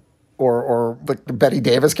 or like the Betty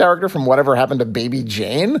Davis character from Whatever Happened to Baby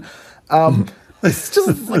Jane. It's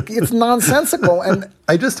just like, it's nonsensical. And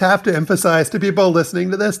I just have to emphasize to people listening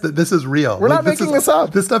to this that this is real. We're not making this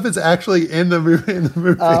up. This stuff is actually in the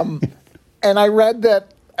movie. And I read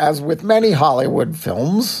that, as with many Hollywood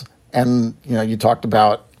films, and you talked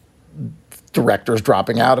about directors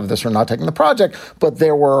dropping out of this or not taking the project, but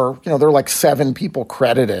there were like 7 people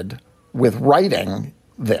credited with writing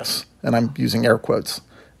this, and I'm using air quotes,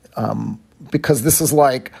 because this is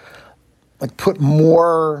like put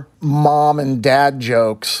more mom and dad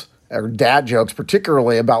jokes, or dad jokes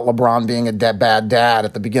particularly about LeBron being a bad dad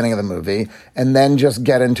at the beginning of the movie, and then just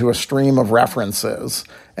get into a stream of references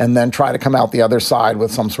and then try to come out the other side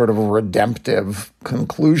with some sort of a redemptive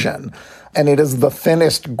conclusion. And it is the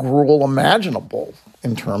thinnest gruel imaginable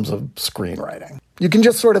in terms of screenwriting. You can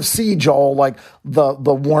just sort of see, Joel, like the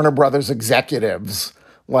Warner Brothers executives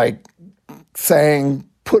like saying,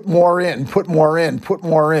 put more in,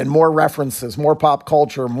 more references, more pop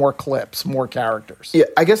culture, more clips, more characters. Yeah,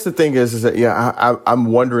 I guess the thing is that, I'm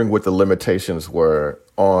wondering what the limitations were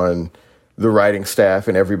on the writing staff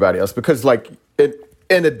and everybody else. Because, like,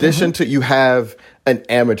 in addition to, you have an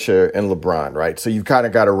amateur in LeBron, right? So you kind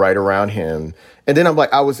of got to write around him. And then I'm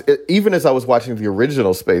like, even as I was watching the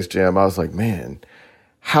original Space Jam, I was like, man,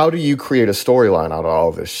 how do you create a storyline out of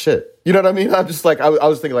all this shit? You know what I mean? I'm just like, I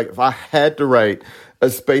was thinking, like, if I had to write a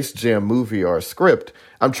Space Jam movie or a script,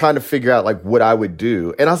 I'm trying to figure out like what I would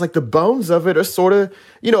do. And I was like, the bones of it are sort of,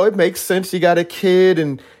 it makes sense. You got a kid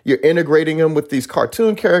and you're integrating him with these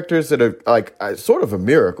cartoon characters that are like sort of a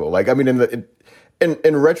miracle. Like, I mean,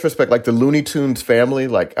 in retrospect, like the Looney Tunes family,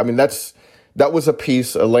 like, I mean, that's that was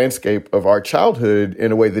a landscape of our childhood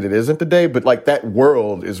in a way that it isn't today. But like that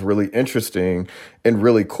world is really interesting and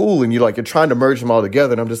really cool. And you're trying to merge them all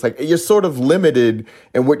together. And I'm just like, you're sort of limited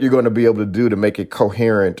in what you're going to be able to do to make it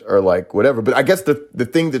coherent or like whatever. But I guess the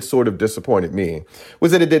thing that sort of disappointed me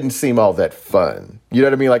was that it didn't seem all that fun. You know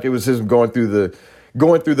what I mean? Like it was just going through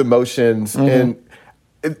the motions. And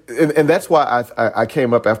that's why I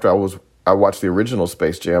came up after I watched the original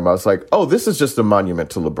Space Jam. I was like, oh, this is just a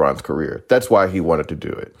monument to LeBron's career. That's why he wanted to do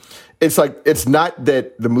it. It's like, it's not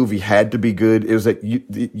that the movie had to be good. It was that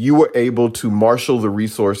you were able to marshal the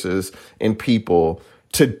resources and people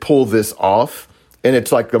to pull this off. And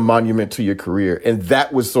it's like a monument to your career. And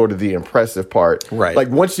that was sort of the impressive part. Right. Like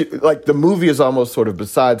the movie is almost sort of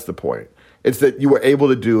besides the point. It's that you were able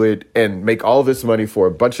to do it and make all this money for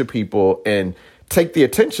a bunch of people and take the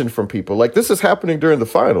attention from people. Like this is happening during the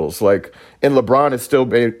finals. Like, and LeBron has still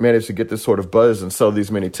managed to get this sort of buzz and sell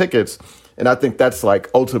these many tickets. And I think that's like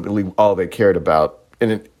ultimately all they cared about.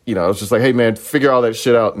 And it, it's just like, hey man, figure all that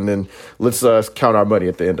shit out and then let's count our money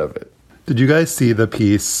at the end of it. Did you guys see the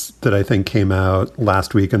piece that I think came out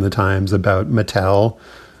last week in the Times about Mattel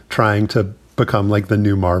trying to become like the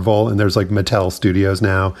new Marvel? And there's like Mattel Studios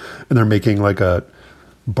now, and they're making like a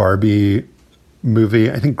Barbie movie.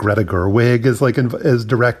 I think Greta Gerwig is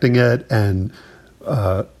directing it, and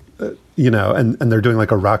and they're doing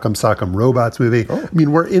like a Rock'em Sock'em Robots movie. I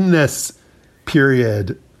mean, we're in this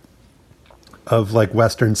period of like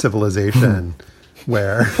Western civilization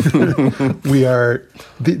where we are.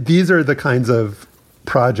 These are the kinds of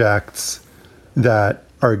projects that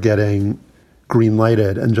are getting green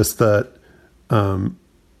lighted, and just the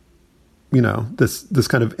this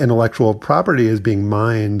kind of intellectual property is being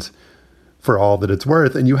mined for all that it's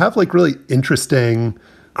worth. And you have like really interesting,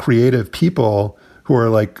 creative people who are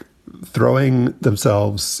like throwing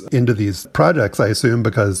themselves into these projects, I assume,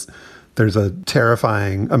 because there's a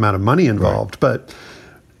terrifying amount of money involved. Right. But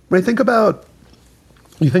when you think about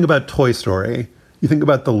Toy Story, you think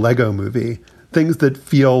about the Lego movie, things that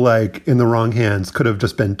feel like in the wrong hands could have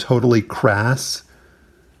just been totally crass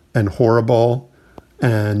and horrible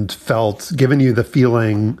and given you the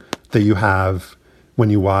feeling that you have when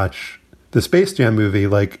you watch the Space Jam movie,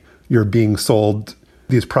 like you're being sold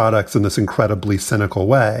these products in this incredibly cynical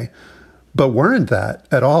way, but weren't that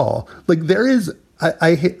at all. Like there is,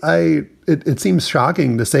 it seems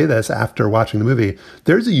shocking to say this after watching the movie.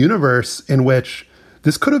 There's a universe in which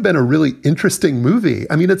this could have been a really interesting movie.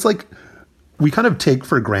 I mean, it's like, we kind of take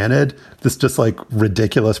for granted this just like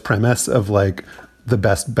ridiculous premise of like the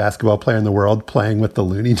best basketball player in the world playing with the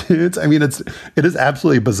Looney Tunes. I mean, it is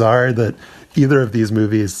absolutely bizarre that either of these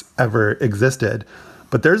movies ever existed,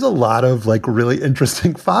 but there's a lot of like really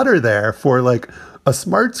interesting fodder there for like a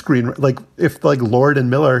smart screen. Like if like Lord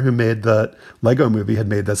and Miller, who made the Lego movie, had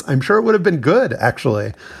made this, I'm sure it would have been good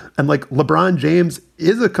actually. And like LeBron James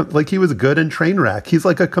is he was good in Trainwreck. He's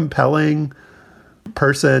like a compelling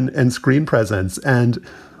person and screen presence. And,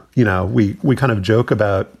 we kind of joke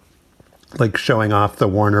about like showing off the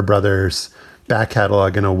Warner Brothers back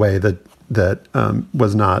catalog in a way that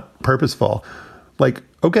was not purposeful. Like,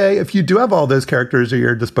 okay, if you do have all those characters at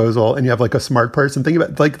your disposal and you have like a smart person, think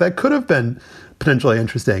about like that could have been potentially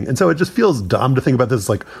interesting. And so it just feels dumb to think about this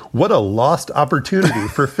like what a lost opportunity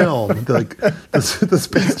for film like the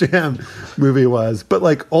Space Jam movie was. But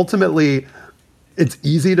like ultimately, it's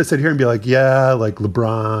easy to sit here and be like, yeah, like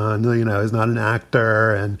LeBron, is not an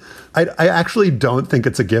actor. And I actually don't think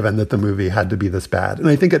it's a given that the movie had to be this bad. And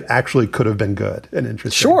I think it actually could have been good and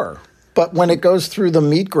interesting. Sure. But when it goes through the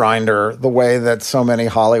meat grinder the way that so many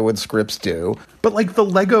Hollywood scripts do. But like the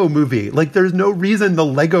Lego movie, like there's no reason the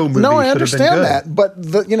Lego movie No, I should understand have been that.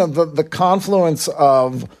 good. But the confluence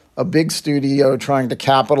of a big studio trying to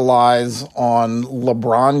capitalize on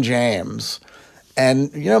LeBron James,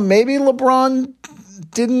 and maybe LeBron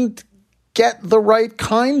didn't get the right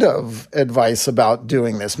kind of advice about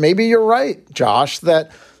doing this. Maybe you're right, Josh,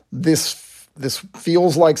 that this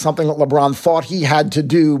feels like something that LeBron thought he had to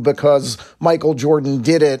do because Michael Jordan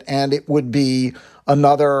did it, and it would be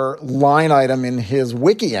another line item in his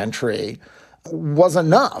wiki entry was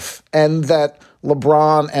enough. And that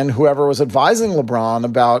LeBron and whoever was advising LeBron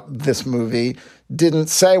about this movie didn't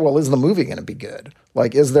say, well, is the movie going to be good?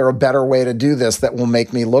 Like, is there a better way to do this that will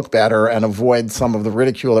make me look better and avoid some of the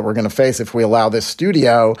ridicule that we're going to face if we allow this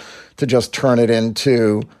studio to just turn it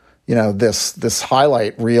into, this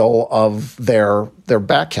highlight reel of their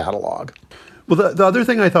back catalog? Well, the other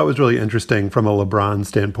thing I thought was really interesting from a LeBron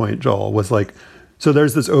standpoint, Joel, was like, so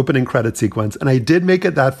there's this opening credit sequence, and I did make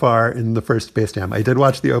it that far in the first Space Jam. I did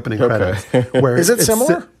watch the opening credits. Where Is it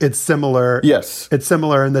similar? It's similar. Yes. It's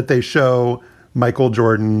similar in that they show Michael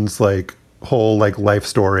Jordan's like whole like life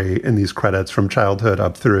story in these credits from childhood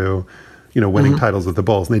up through, winning titles with the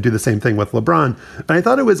Bulls. And they do the same thing with LeBron. And I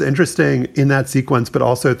thought it was interesting in that sequence, but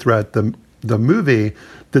also throughout the movie,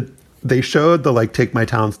 that they showed the like Take My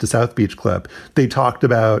Talents to South Beach clip. They talked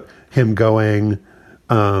about him going,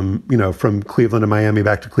 from Cleveland to Miami,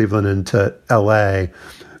 back to Cleveland and to LA,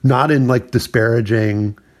 not in like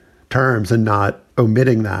disparaging terms and not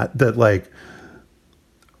omitting that like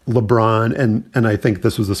LeBron, and I think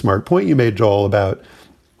this was a smart point you made, Joel, about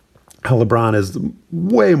how LeBron is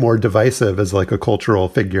way more divisive as like a cultural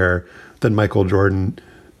figure than Michael Jordan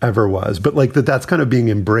ever was. But like that's kind of being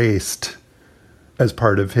embraced as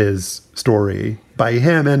part of his story by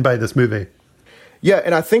him and by this movie. Yeah,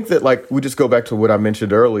 and I think that like we just go back to what I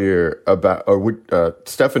mentioned earlier about, or what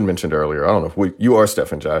Stefan mentioned earlier. I don't know if you are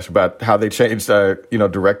Stefan, Josh, about how they changed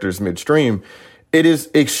directors midstream. It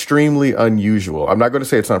is extremely unusual. I'm not going to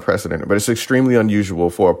say it's unprecedented, but it's extremely unusual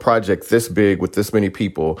for a project this big with this many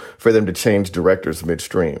people for them to change directors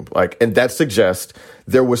midstream. And that suggests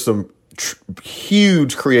there was some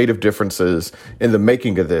huge creative differences in the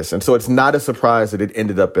making of this. And so it's not a surprise that it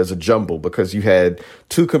ended up as a jumble, because you had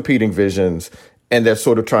two competing visions and they're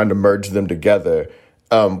sort of trying to merge them together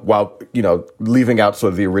while, leaving out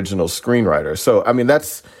sort of the original screenwriter. So, I mean,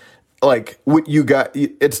 that's like what you got.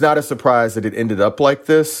 It's not a surprise that it ended up like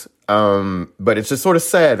this, but it's just sort of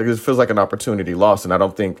sad because it feels like an opportunity lost. And I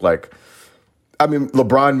don't think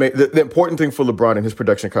LeBron made the important thing for LeBron and his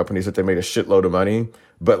production company is that they made a shitload of money,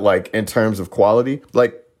 but like in terms of quality,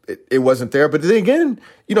 like it wasn't there. But then again,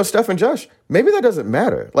 Steph and Josh, maybe that doesn't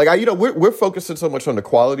matter. Like we're focusing so much on the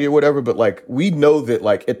quality or whatever, but like we know that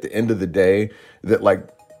like at the end of the day that like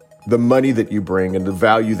the money that you bring and the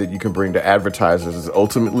value that you can bring to advertisers is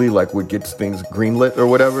ultimately like what gets things greenlit or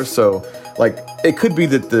whatever. So like it could be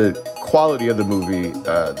that the quality of the movie,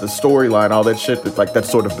 the storyline, all that shit,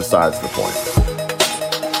 that's sort of besides the point.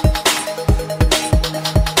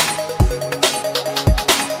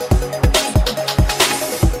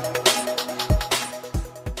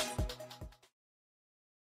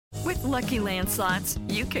 Lucky Land Slots,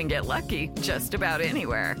 you can get lucky just about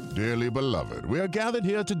anywhere. Dearly beloved, we are gathered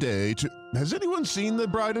here today to... Has anyone seen the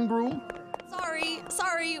bride and groom?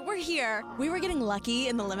 Sorry, we're here. We were getting lucky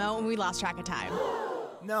in the limo and we lost track of time.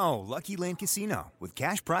 No, Lucky Land Casino, with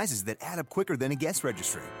cash prizes that add up quicker than a guest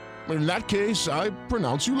registry. In that case, I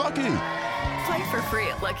pronounce you lucky. Play for free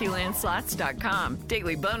at LuckyLandSlots.com.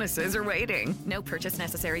 Daily bonuses are waiting. No purchase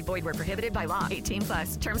necessary. Void where prohibited by law.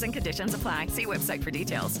 18+. Terms and conditions apply. See website for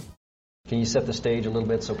details. Can you set the stage a little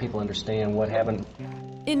bit so people understand what happened?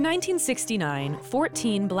 In 1969,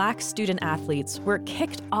 14 black student athletes were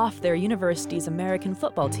kicked off their university's American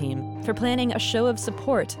football team for planning a show of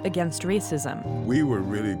support against racism. We were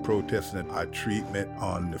really protesting our treatment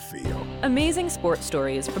on the field. Amazing Sports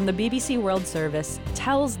Stories from the BBC World Service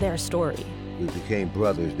tells their story. We became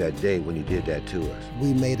brothers that day when he did that to us.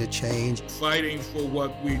 We made a change. Fighting for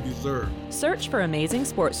what we deserve. Search for Amazing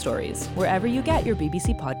Sports Stories wherever you get your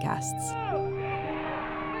BBC podcasts.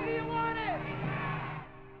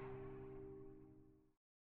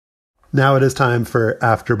 Now it is time for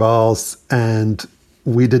After Balls, and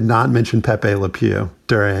we did not mention Pepe Le Pew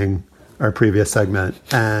during our previous segment.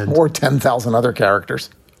 Or 10,000 other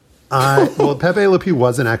characters. Pepe Le Pew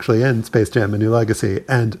wasn't actually in Space Jam: A New Legacy,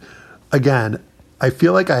 and again, I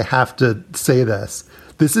feel like I have to say this.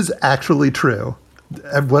 This is actually true.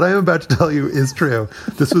 What I am about to tell you is true.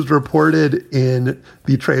 This was reported in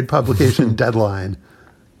the trade publication Deadline.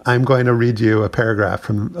 I'm going to read you a paragraph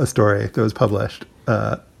from a story that was published.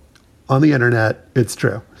 On the internet, it's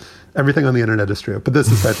true. Everything on the internet is true, but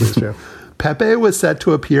this especially is true. Pepe was set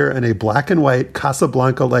to appear in a black and white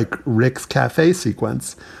Casablanca-like Rick's Cafe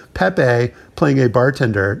sequence. Pepe, playing a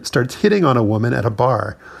bartender, starts hitting on a woman at a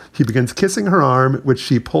bar. He begins kissing her arm, which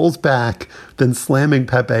she pulls back, then slamming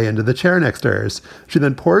Pepe into the chair next to hers. She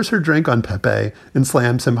then pours her drink on Pepe and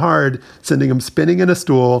slams him hard, sending him spinning in a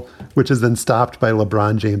stool, which is then stopped by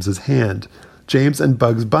LeBron James's hand. James and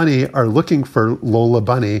Bugs Bunny are looking for Lola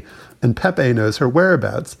Bunny, and Pepe knows her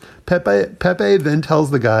whereabouts. Pepe then tells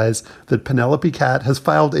the guys that Penelope Cat has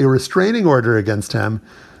filed a restraining order against him.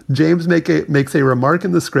 James makes a remark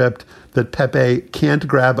in the script that Pepe can't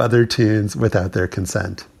grab other tunes without their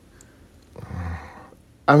consent.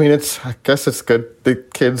 I mean, I guess it's good the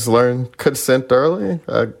kids learn consent early.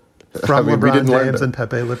 From LeBron James and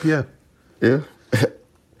Pepe Le Pew. Yeah.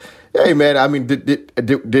 Hey, man, I mean,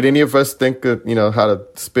 did any of us think of, how to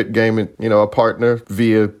spit game, a partner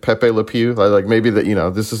via Pepe Le Pew? Like maybe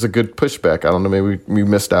that, this is a good pushback. I don't know. Maybe we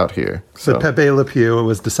missed out here. So. But Pepe Le Pew, it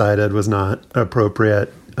was decided, was not an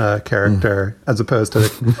appropriate character as opposed to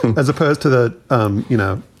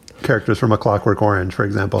the, characters from A Clockwork Orange, for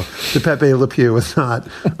example. The Pepe Le Pew was not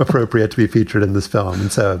appropriate to be featured in this film.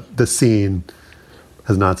 And so this scene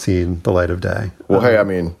has not seen the light of day. Well, hey, I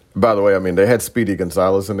mean, by the way, I mean, they had Speedy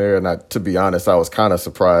Gonzalez in there, and to be honest, I was kind of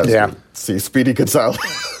surprised to see Speedy Gonzalez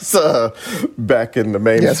back in the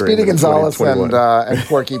mainstream. Yeah, Speedy Gonzalez and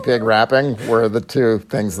Porky Pig rapping were the two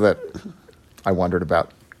things that I wondered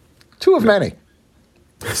about. Two of many.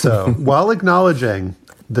 So, while acknowledging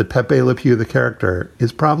that Pepe Le Pew, the character,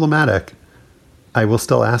 is problematic, I will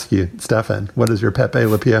still ask you, Stefan, what is your Pepe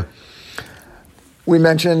Le Pew? We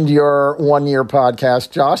mentioned your one-year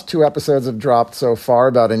podcast, Josh. 2 episodes have dropped so far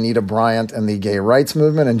about Anita Bryant and the gay rights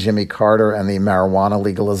movement and Jimmy Carter and the marijuana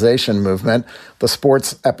legalization movement. The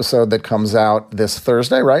sports episode that comes out this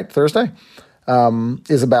Thursday, right? Thursday?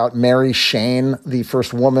 Is about Mary Shane, the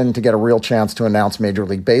first woman to get a real chance to announce Major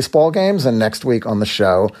League Baseball games. And next week on the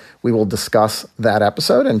show, we will discuss that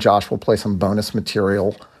episode, and Josh will play some bonus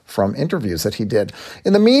material from interviews that he did.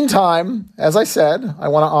 In the meantime, as I said, I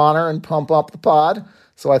want to honor and pump up the pod.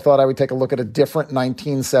 So I thought I would take a look at a different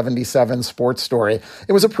 1977 sports story.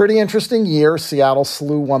 It was a pretty interesting year. Seattle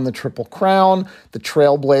Slew won the Triple Crown. The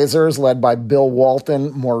Trailblazers, led by Bill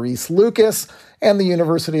Walton, Maurice Lucas, and the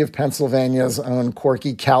University of Pennsylvania's own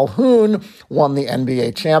Corky Calhoun won the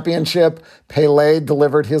NBA championship. Pele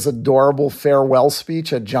delivered his adorable farewell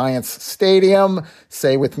speech at Giants Stadium.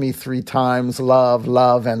 Say with me 3 times, love,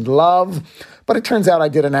 love, and love. But it turns out I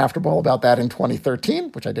did an afterball about that in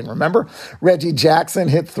 2013, which I didn't remember. Reggie Jackson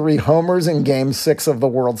hit 3 homers in Game 6 of the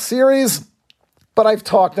World Series. But I've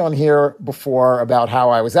talked on here before about how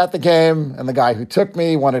I was at the game and the guy who took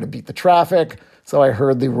me wanted to beat the traffic. So I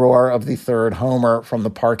heard the roar of the 3rd homer from the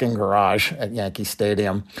parking garage at Yankee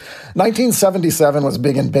Stadium. 1977 was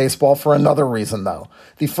big in baseball for another reason, though.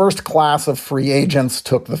 The first class of free agents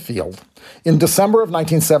took the field. In December of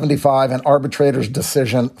 1975, an arbitrator's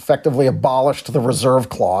decision effectively abolished the reserve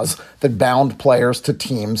clause that bound players to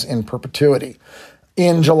teams in perpetuity.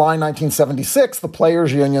 In July 1976, the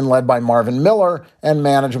Players Union, led by Marvin Miller and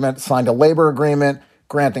management, signed a labor agreement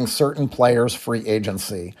granting certain players free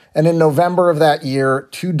agency. And in November of that year,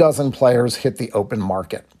 24 players hit the open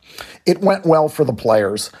market. It went well for the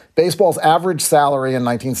players. Baseball's average salary in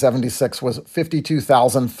 1976 was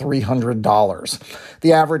 $52,300.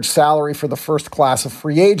 The average salary for the first class of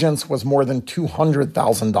free agents was more than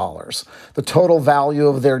 $200,000. The total value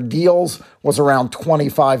of their deals was around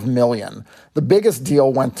 $25 million. The biggest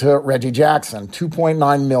deal went to Reggie Jackson,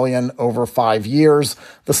 $2.9 million over 5 years.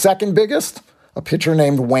 The second biggest, a pitcher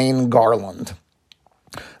named Wayne Garland.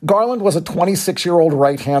 Garland was a 26-year-old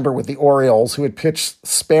right-hander with the Orioles who had pitched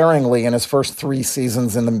sparingly in his first 3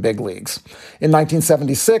 seasons in the big leagues. In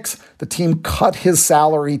 1976, the team cut his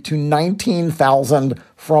salary to $19,000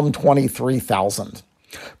 from $23,000.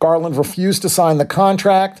 Garland refused to sign the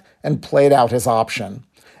contract and played out his option.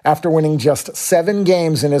 After winning just 7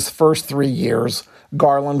 games in his first 3 years,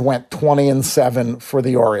 Garland went 20-7 for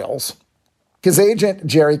the Orioles. His agent,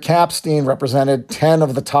 Jerry Kapstein, represented 10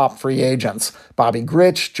 of the top free agents: Bobby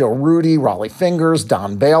Grich, Joe Rudy, Raleigh Fingers,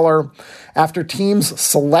 Don Baylor. After teams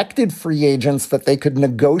selected free agents that they could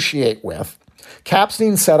negotiate with,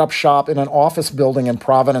 Kapstein set up shop in an office building in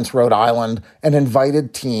Providence, Rhode Island, and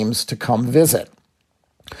invited teams to come visit.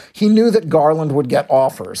 He knew that Garland would get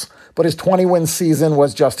offers, but his 20-win season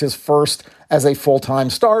was just his first as a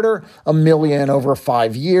full-time starter. $1 million over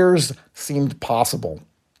 5 years seemed possible.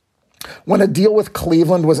 When a deal with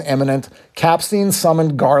Cleveland was imminent, Kapstein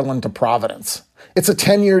summoned Garland to Providence. It's a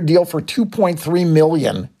 10-year deal for $2.3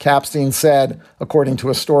 million, Kapstein said, according to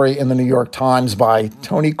a story in the New York Times by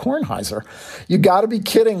Tony Kornheiser. You gotta be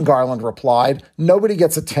kidding, Garland replied. Nobody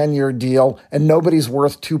gets a 10-year deal, and nobody's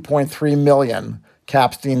worth $2.3 million.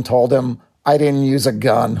 Kapstein told him, I didn't use a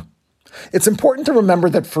gun. It's important to remember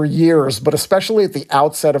that for years, but especially at the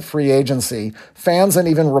outset of free agency, fans and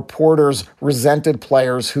even reporters resented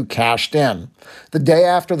players who cashed in. The day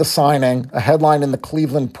after the signing, a headline in the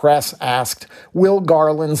Cleveland Press asked, "Will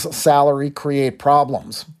Garland's salary create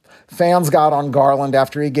problems?" Fans got on Garland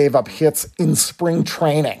after he gave up hits in spring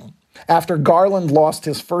training. After Garland lost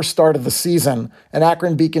his first start of the season, an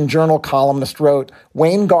Akron Beacon Journal columnist wrote,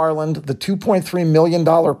 Wayne Garland, the $2.3 million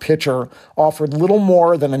pitcher, offered little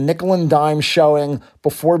more than a nickel and dime showing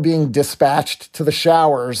before being dispatched to the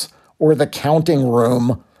showers or the counting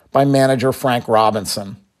room by manager Frank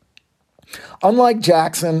Robinson. Unlike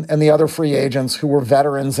Jackson and the other free agents who were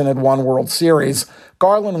veterans and had won World Series,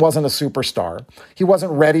 Garland wasn't a superstar. He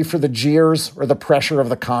wasn't ready for the jeers or the pressure of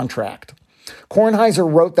the contract.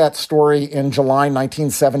 Kornheiser wrote that story in July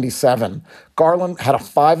 1977. Garland had a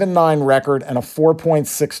 5-9 record and a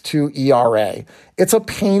 4.62 ERA. It's a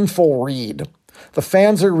painful read. The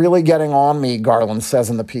fans are really getting on me, Garland says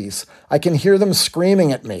in the piece. I can hear them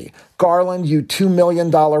screaming at me. Garland, you $2 million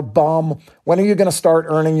bum. When are you going to start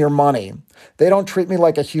earning your money? They don't treat me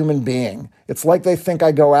like a human being. It's like they think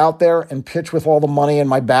I go out there and pitch with all the money in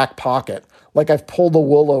my back pocket, like I've pulled the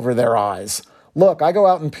wool over their eyes. Look, I go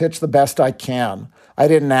out and pitch the best I can. I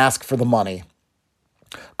didn't ask for the money.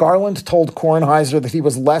 Garland told Kornheiser that he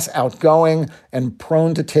was less outgoing and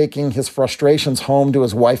prone to taking his frustrations home to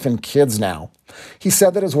his wife and kids now. He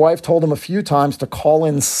said that his wife told him a few times to call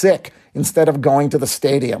in sick instead of going to the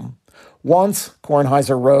stadium. Once,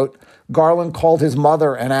 Kornheiser wrote, Garland called his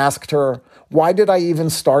mother and asked her, "Why did I even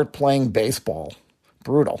start playing baseball?"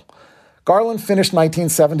 Brutal. Garland finished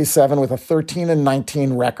 1977 with a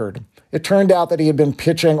 13-19 record. It turned out that he had been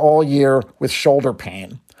pitching all year with shoulder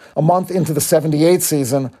pain. A month into the 78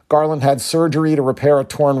 season, Garland had surgery to repair a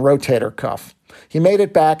torn rotator cuff. He made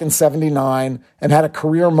it back in 79 and had a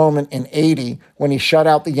career moment in 80 when he shut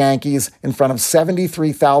out the Yankees in front of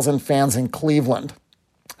 73,000 fans in Cleveland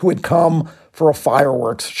who had come for a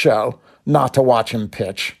fireworks show, not to watch him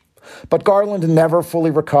pitch. But Garland never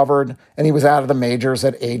fully recovered, and he was out of the majors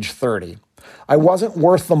at age 30. I wasn't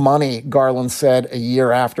worth the money, Garland said a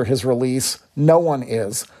year after his release. No one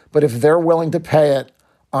is, but if they're willing to pay it,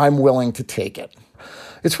 I'm willing to take it.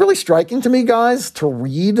 It's really striking to me, guys, to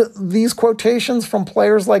read these quotations from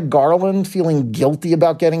players like Garland feeling guilty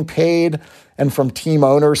about getting paid and from team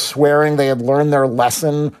owners swearing they had learned their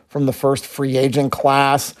lesson from the first free agent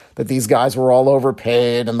class, that these guys were all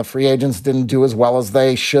overpaid and the free agents didn't do as well as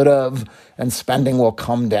they should have and spending will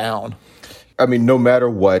come down. I mean, no matter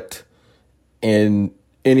what, in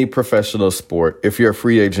any professional sport, if you're a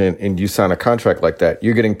free agent and you sign a contract like that,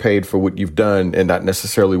 you're getting paid for what you've done and not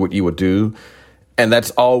necessarily what you would do. And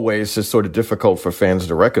that's always just sort of difficult for fans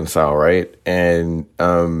to reconcile, right? And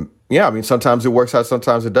yeah, I mean, sometimes it works out,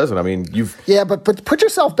 sometimes it doesn't. I mean, Yeah, but put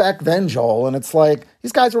yourself back then, Joel, and it's like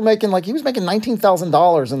these guys were making, like, he was making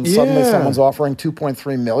 $19,000 and suddenly someone's offering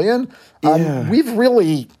 $2.3 million. We've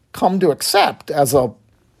really come to accept as a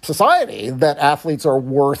society that athletes are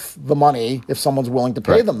worth the money if someone's willing to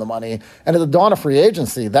pay them the money. And at the dawn of free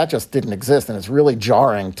agency, that just didn't exist, and it's really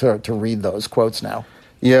jarring to read those quotes now.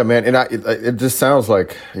 Yeah, man, and it just sounds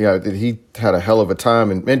like, he had a hell of a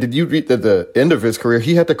time. And, man, did you read at the end of his career,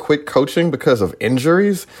 he had to quit coaching because of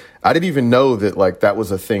injuries? I didn't even know that, like, that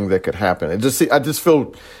was a thing that could happen. I just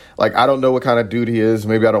feel like I don't know what kind of dude he is.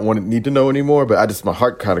 Maybe I don't need to know anymore, but my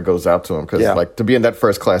heart kind of goes out to him because, like, to be in that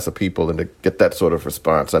first class of people and to get that sort of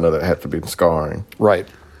response, I know that had to be scarring. Right.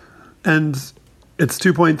 And it's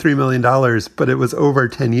 $2.3 million, but it was over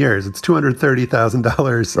 10 years. It's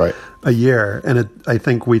 $230,000 a year. And I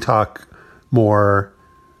think we talk more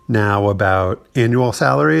now about annual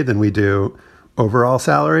salary than we do overall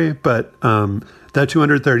salary. But that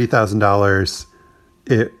 $230,000,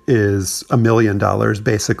 it is $1 million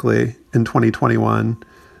basically in 2021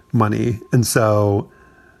 money. And so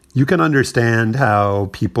you can understand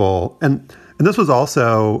how people, and this was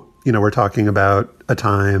also, we're talking about a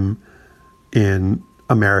time in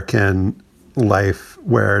American life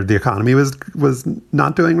where the economy was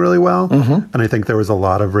not doing really well. Mm-hmm. And I think there was a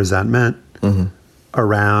lot of resentment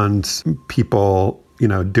around people,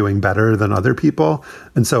 doing better than other people.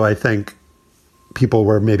 And so I think people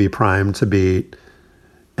were maybe primed to be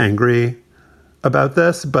angry about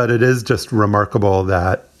this, but it is just remarkable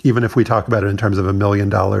that even if we talk about it in terms of $1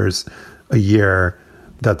 million a year,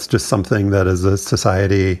 that's just something that as a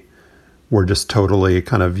society we're just totally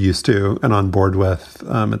kind of used to and on board with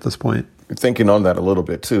at this point. Thinking on that a little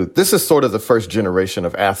bit too. This is sort of the first generation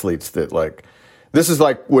of athletes that, like, this is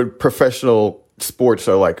like when professional sports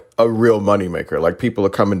are like a real moneymaker. Like, people are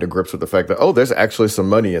coming to grips with the fact that, oh, there's actually some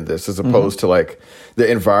money in this, as opposed to like the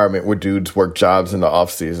environment where dudes work jobs in the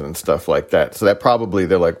off season and stuff like that. So that probably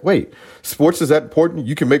they're like, wait, sports is that important?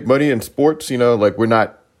 You can make money in sports? Like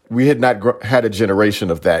we had not had a generation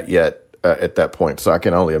of that yet. At that point. So I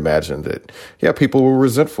can only imagine that, people were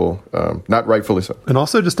resentful, not rightfully so. And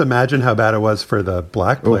also just imagine how bad it was for the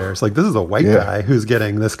black players. Like, this is a white guy who's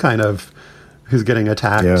getting who's getting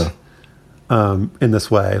attacked in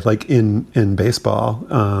this way, like in baseball.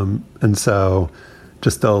 And so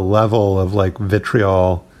just the level of like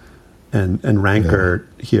vitriol and rancor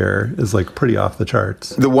here is like pretty off the charts.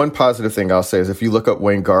 The one positive thing I'll say is if you look up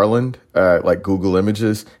Wayne Garland, like Google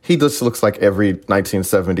Images, he just looks like every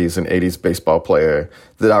 1970s and 80s baseball player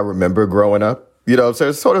that I remember growing up. So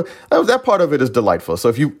it's sort of that part of it is delightful. So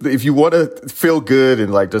if you want to feel good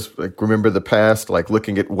and like just like remember the past, like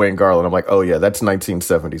looking at Wayne Garland, I'm like, oh yeah, that's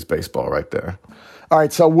 1970s baseball right there. All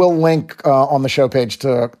right, so we'll link on the show page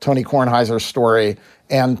to Tony Kornheiser's story.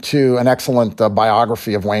 and to an excellent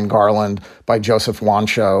biography of Wayne Garland by Joseph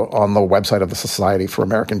Wancho on the website of the Society for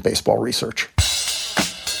American Baseball Research.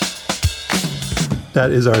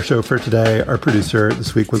 That is our show for today. Our producer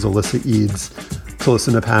this week was Alyssa Eads. To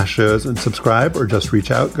listen to past shows and subscribe or just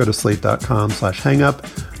reach out, go to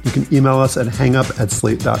slate.com/hangup. You can email us at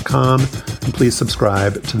hangup@slate.com. And please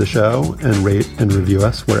subscribe to the show and rate and review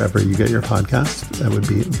us wherever you get your podcasts. That would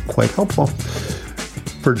be quite helpful.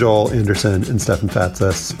 For Joel Anderson and Stefan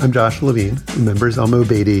Fatsis, I'm Josh Levine. Remember Zelmo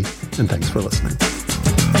Beatty, and thanks for listening.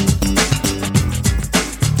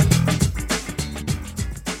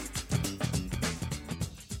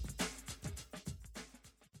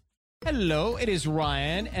 Hello, it is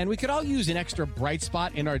Ryan, and we could all use an extra bright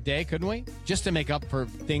spot in our day, couldn't we? Just to make up for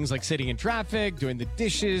things like sitting in traffic, doing the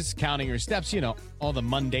dishes, counting your steps, all the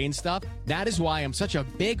mundane stuff. That is why I'm such a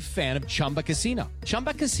big fan of Chumba Casino.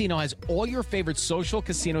 Chumba Casino has all your favorite social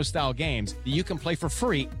casino-style games that you can play for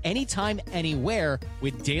free anytime, anywhere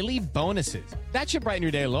with daily bonuses. That should brighten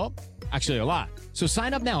your day a little. Actually, a lot. So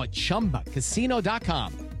sign up now at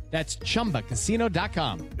ChumbaCasino.com. That's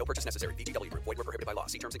ChumbaCasino.com. No purchase necessary. VGW Group. Void where prohibited by law.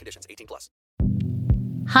 See terms and conditions. 18+.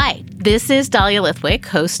 Hi, this is Dahlia Lithwick,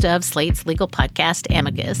 host of Slate's legal podcast,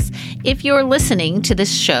 Amicus. If you're listening to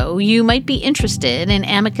this show, you might be interested in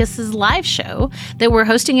Amicus's live show that we're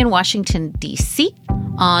hosting in Washington, D.C.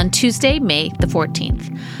 on Tuesday, May the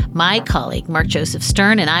 14th. My colleague, Mark Joseph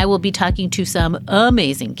Stern, and I will be talking to some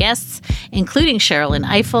amazing guests, including Sherrilyn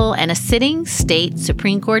Ifill and a sitting state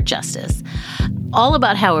Supreme Court justice, all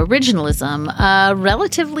about how originalism, a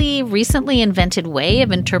relatively recently invented way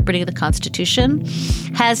of interpreting the Constitution,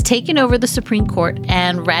 has taken over the Supreme Court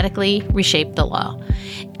and radically reshaped the law.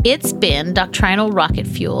 It's been doctrinal rocket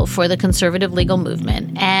fuel for the conservative legal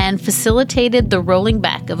movement and facilitated the rolling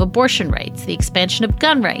back of abortion rights, the expansion of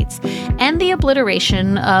gun rights, and the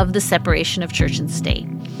obliteration of the separation of church and state.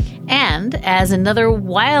 And as another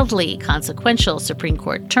wildly consequential Supreme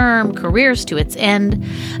Court term careers to its end,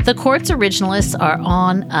 the court's originalists are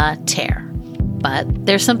on a tear. But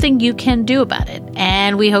there's something you can do about it,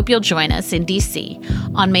 and we hope you'll join us in D.C.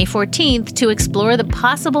 on May 14th to explore the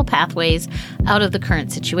possible pathways out of the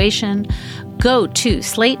current situation. Go to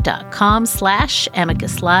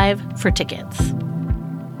slate.com/amicuslive for tickets.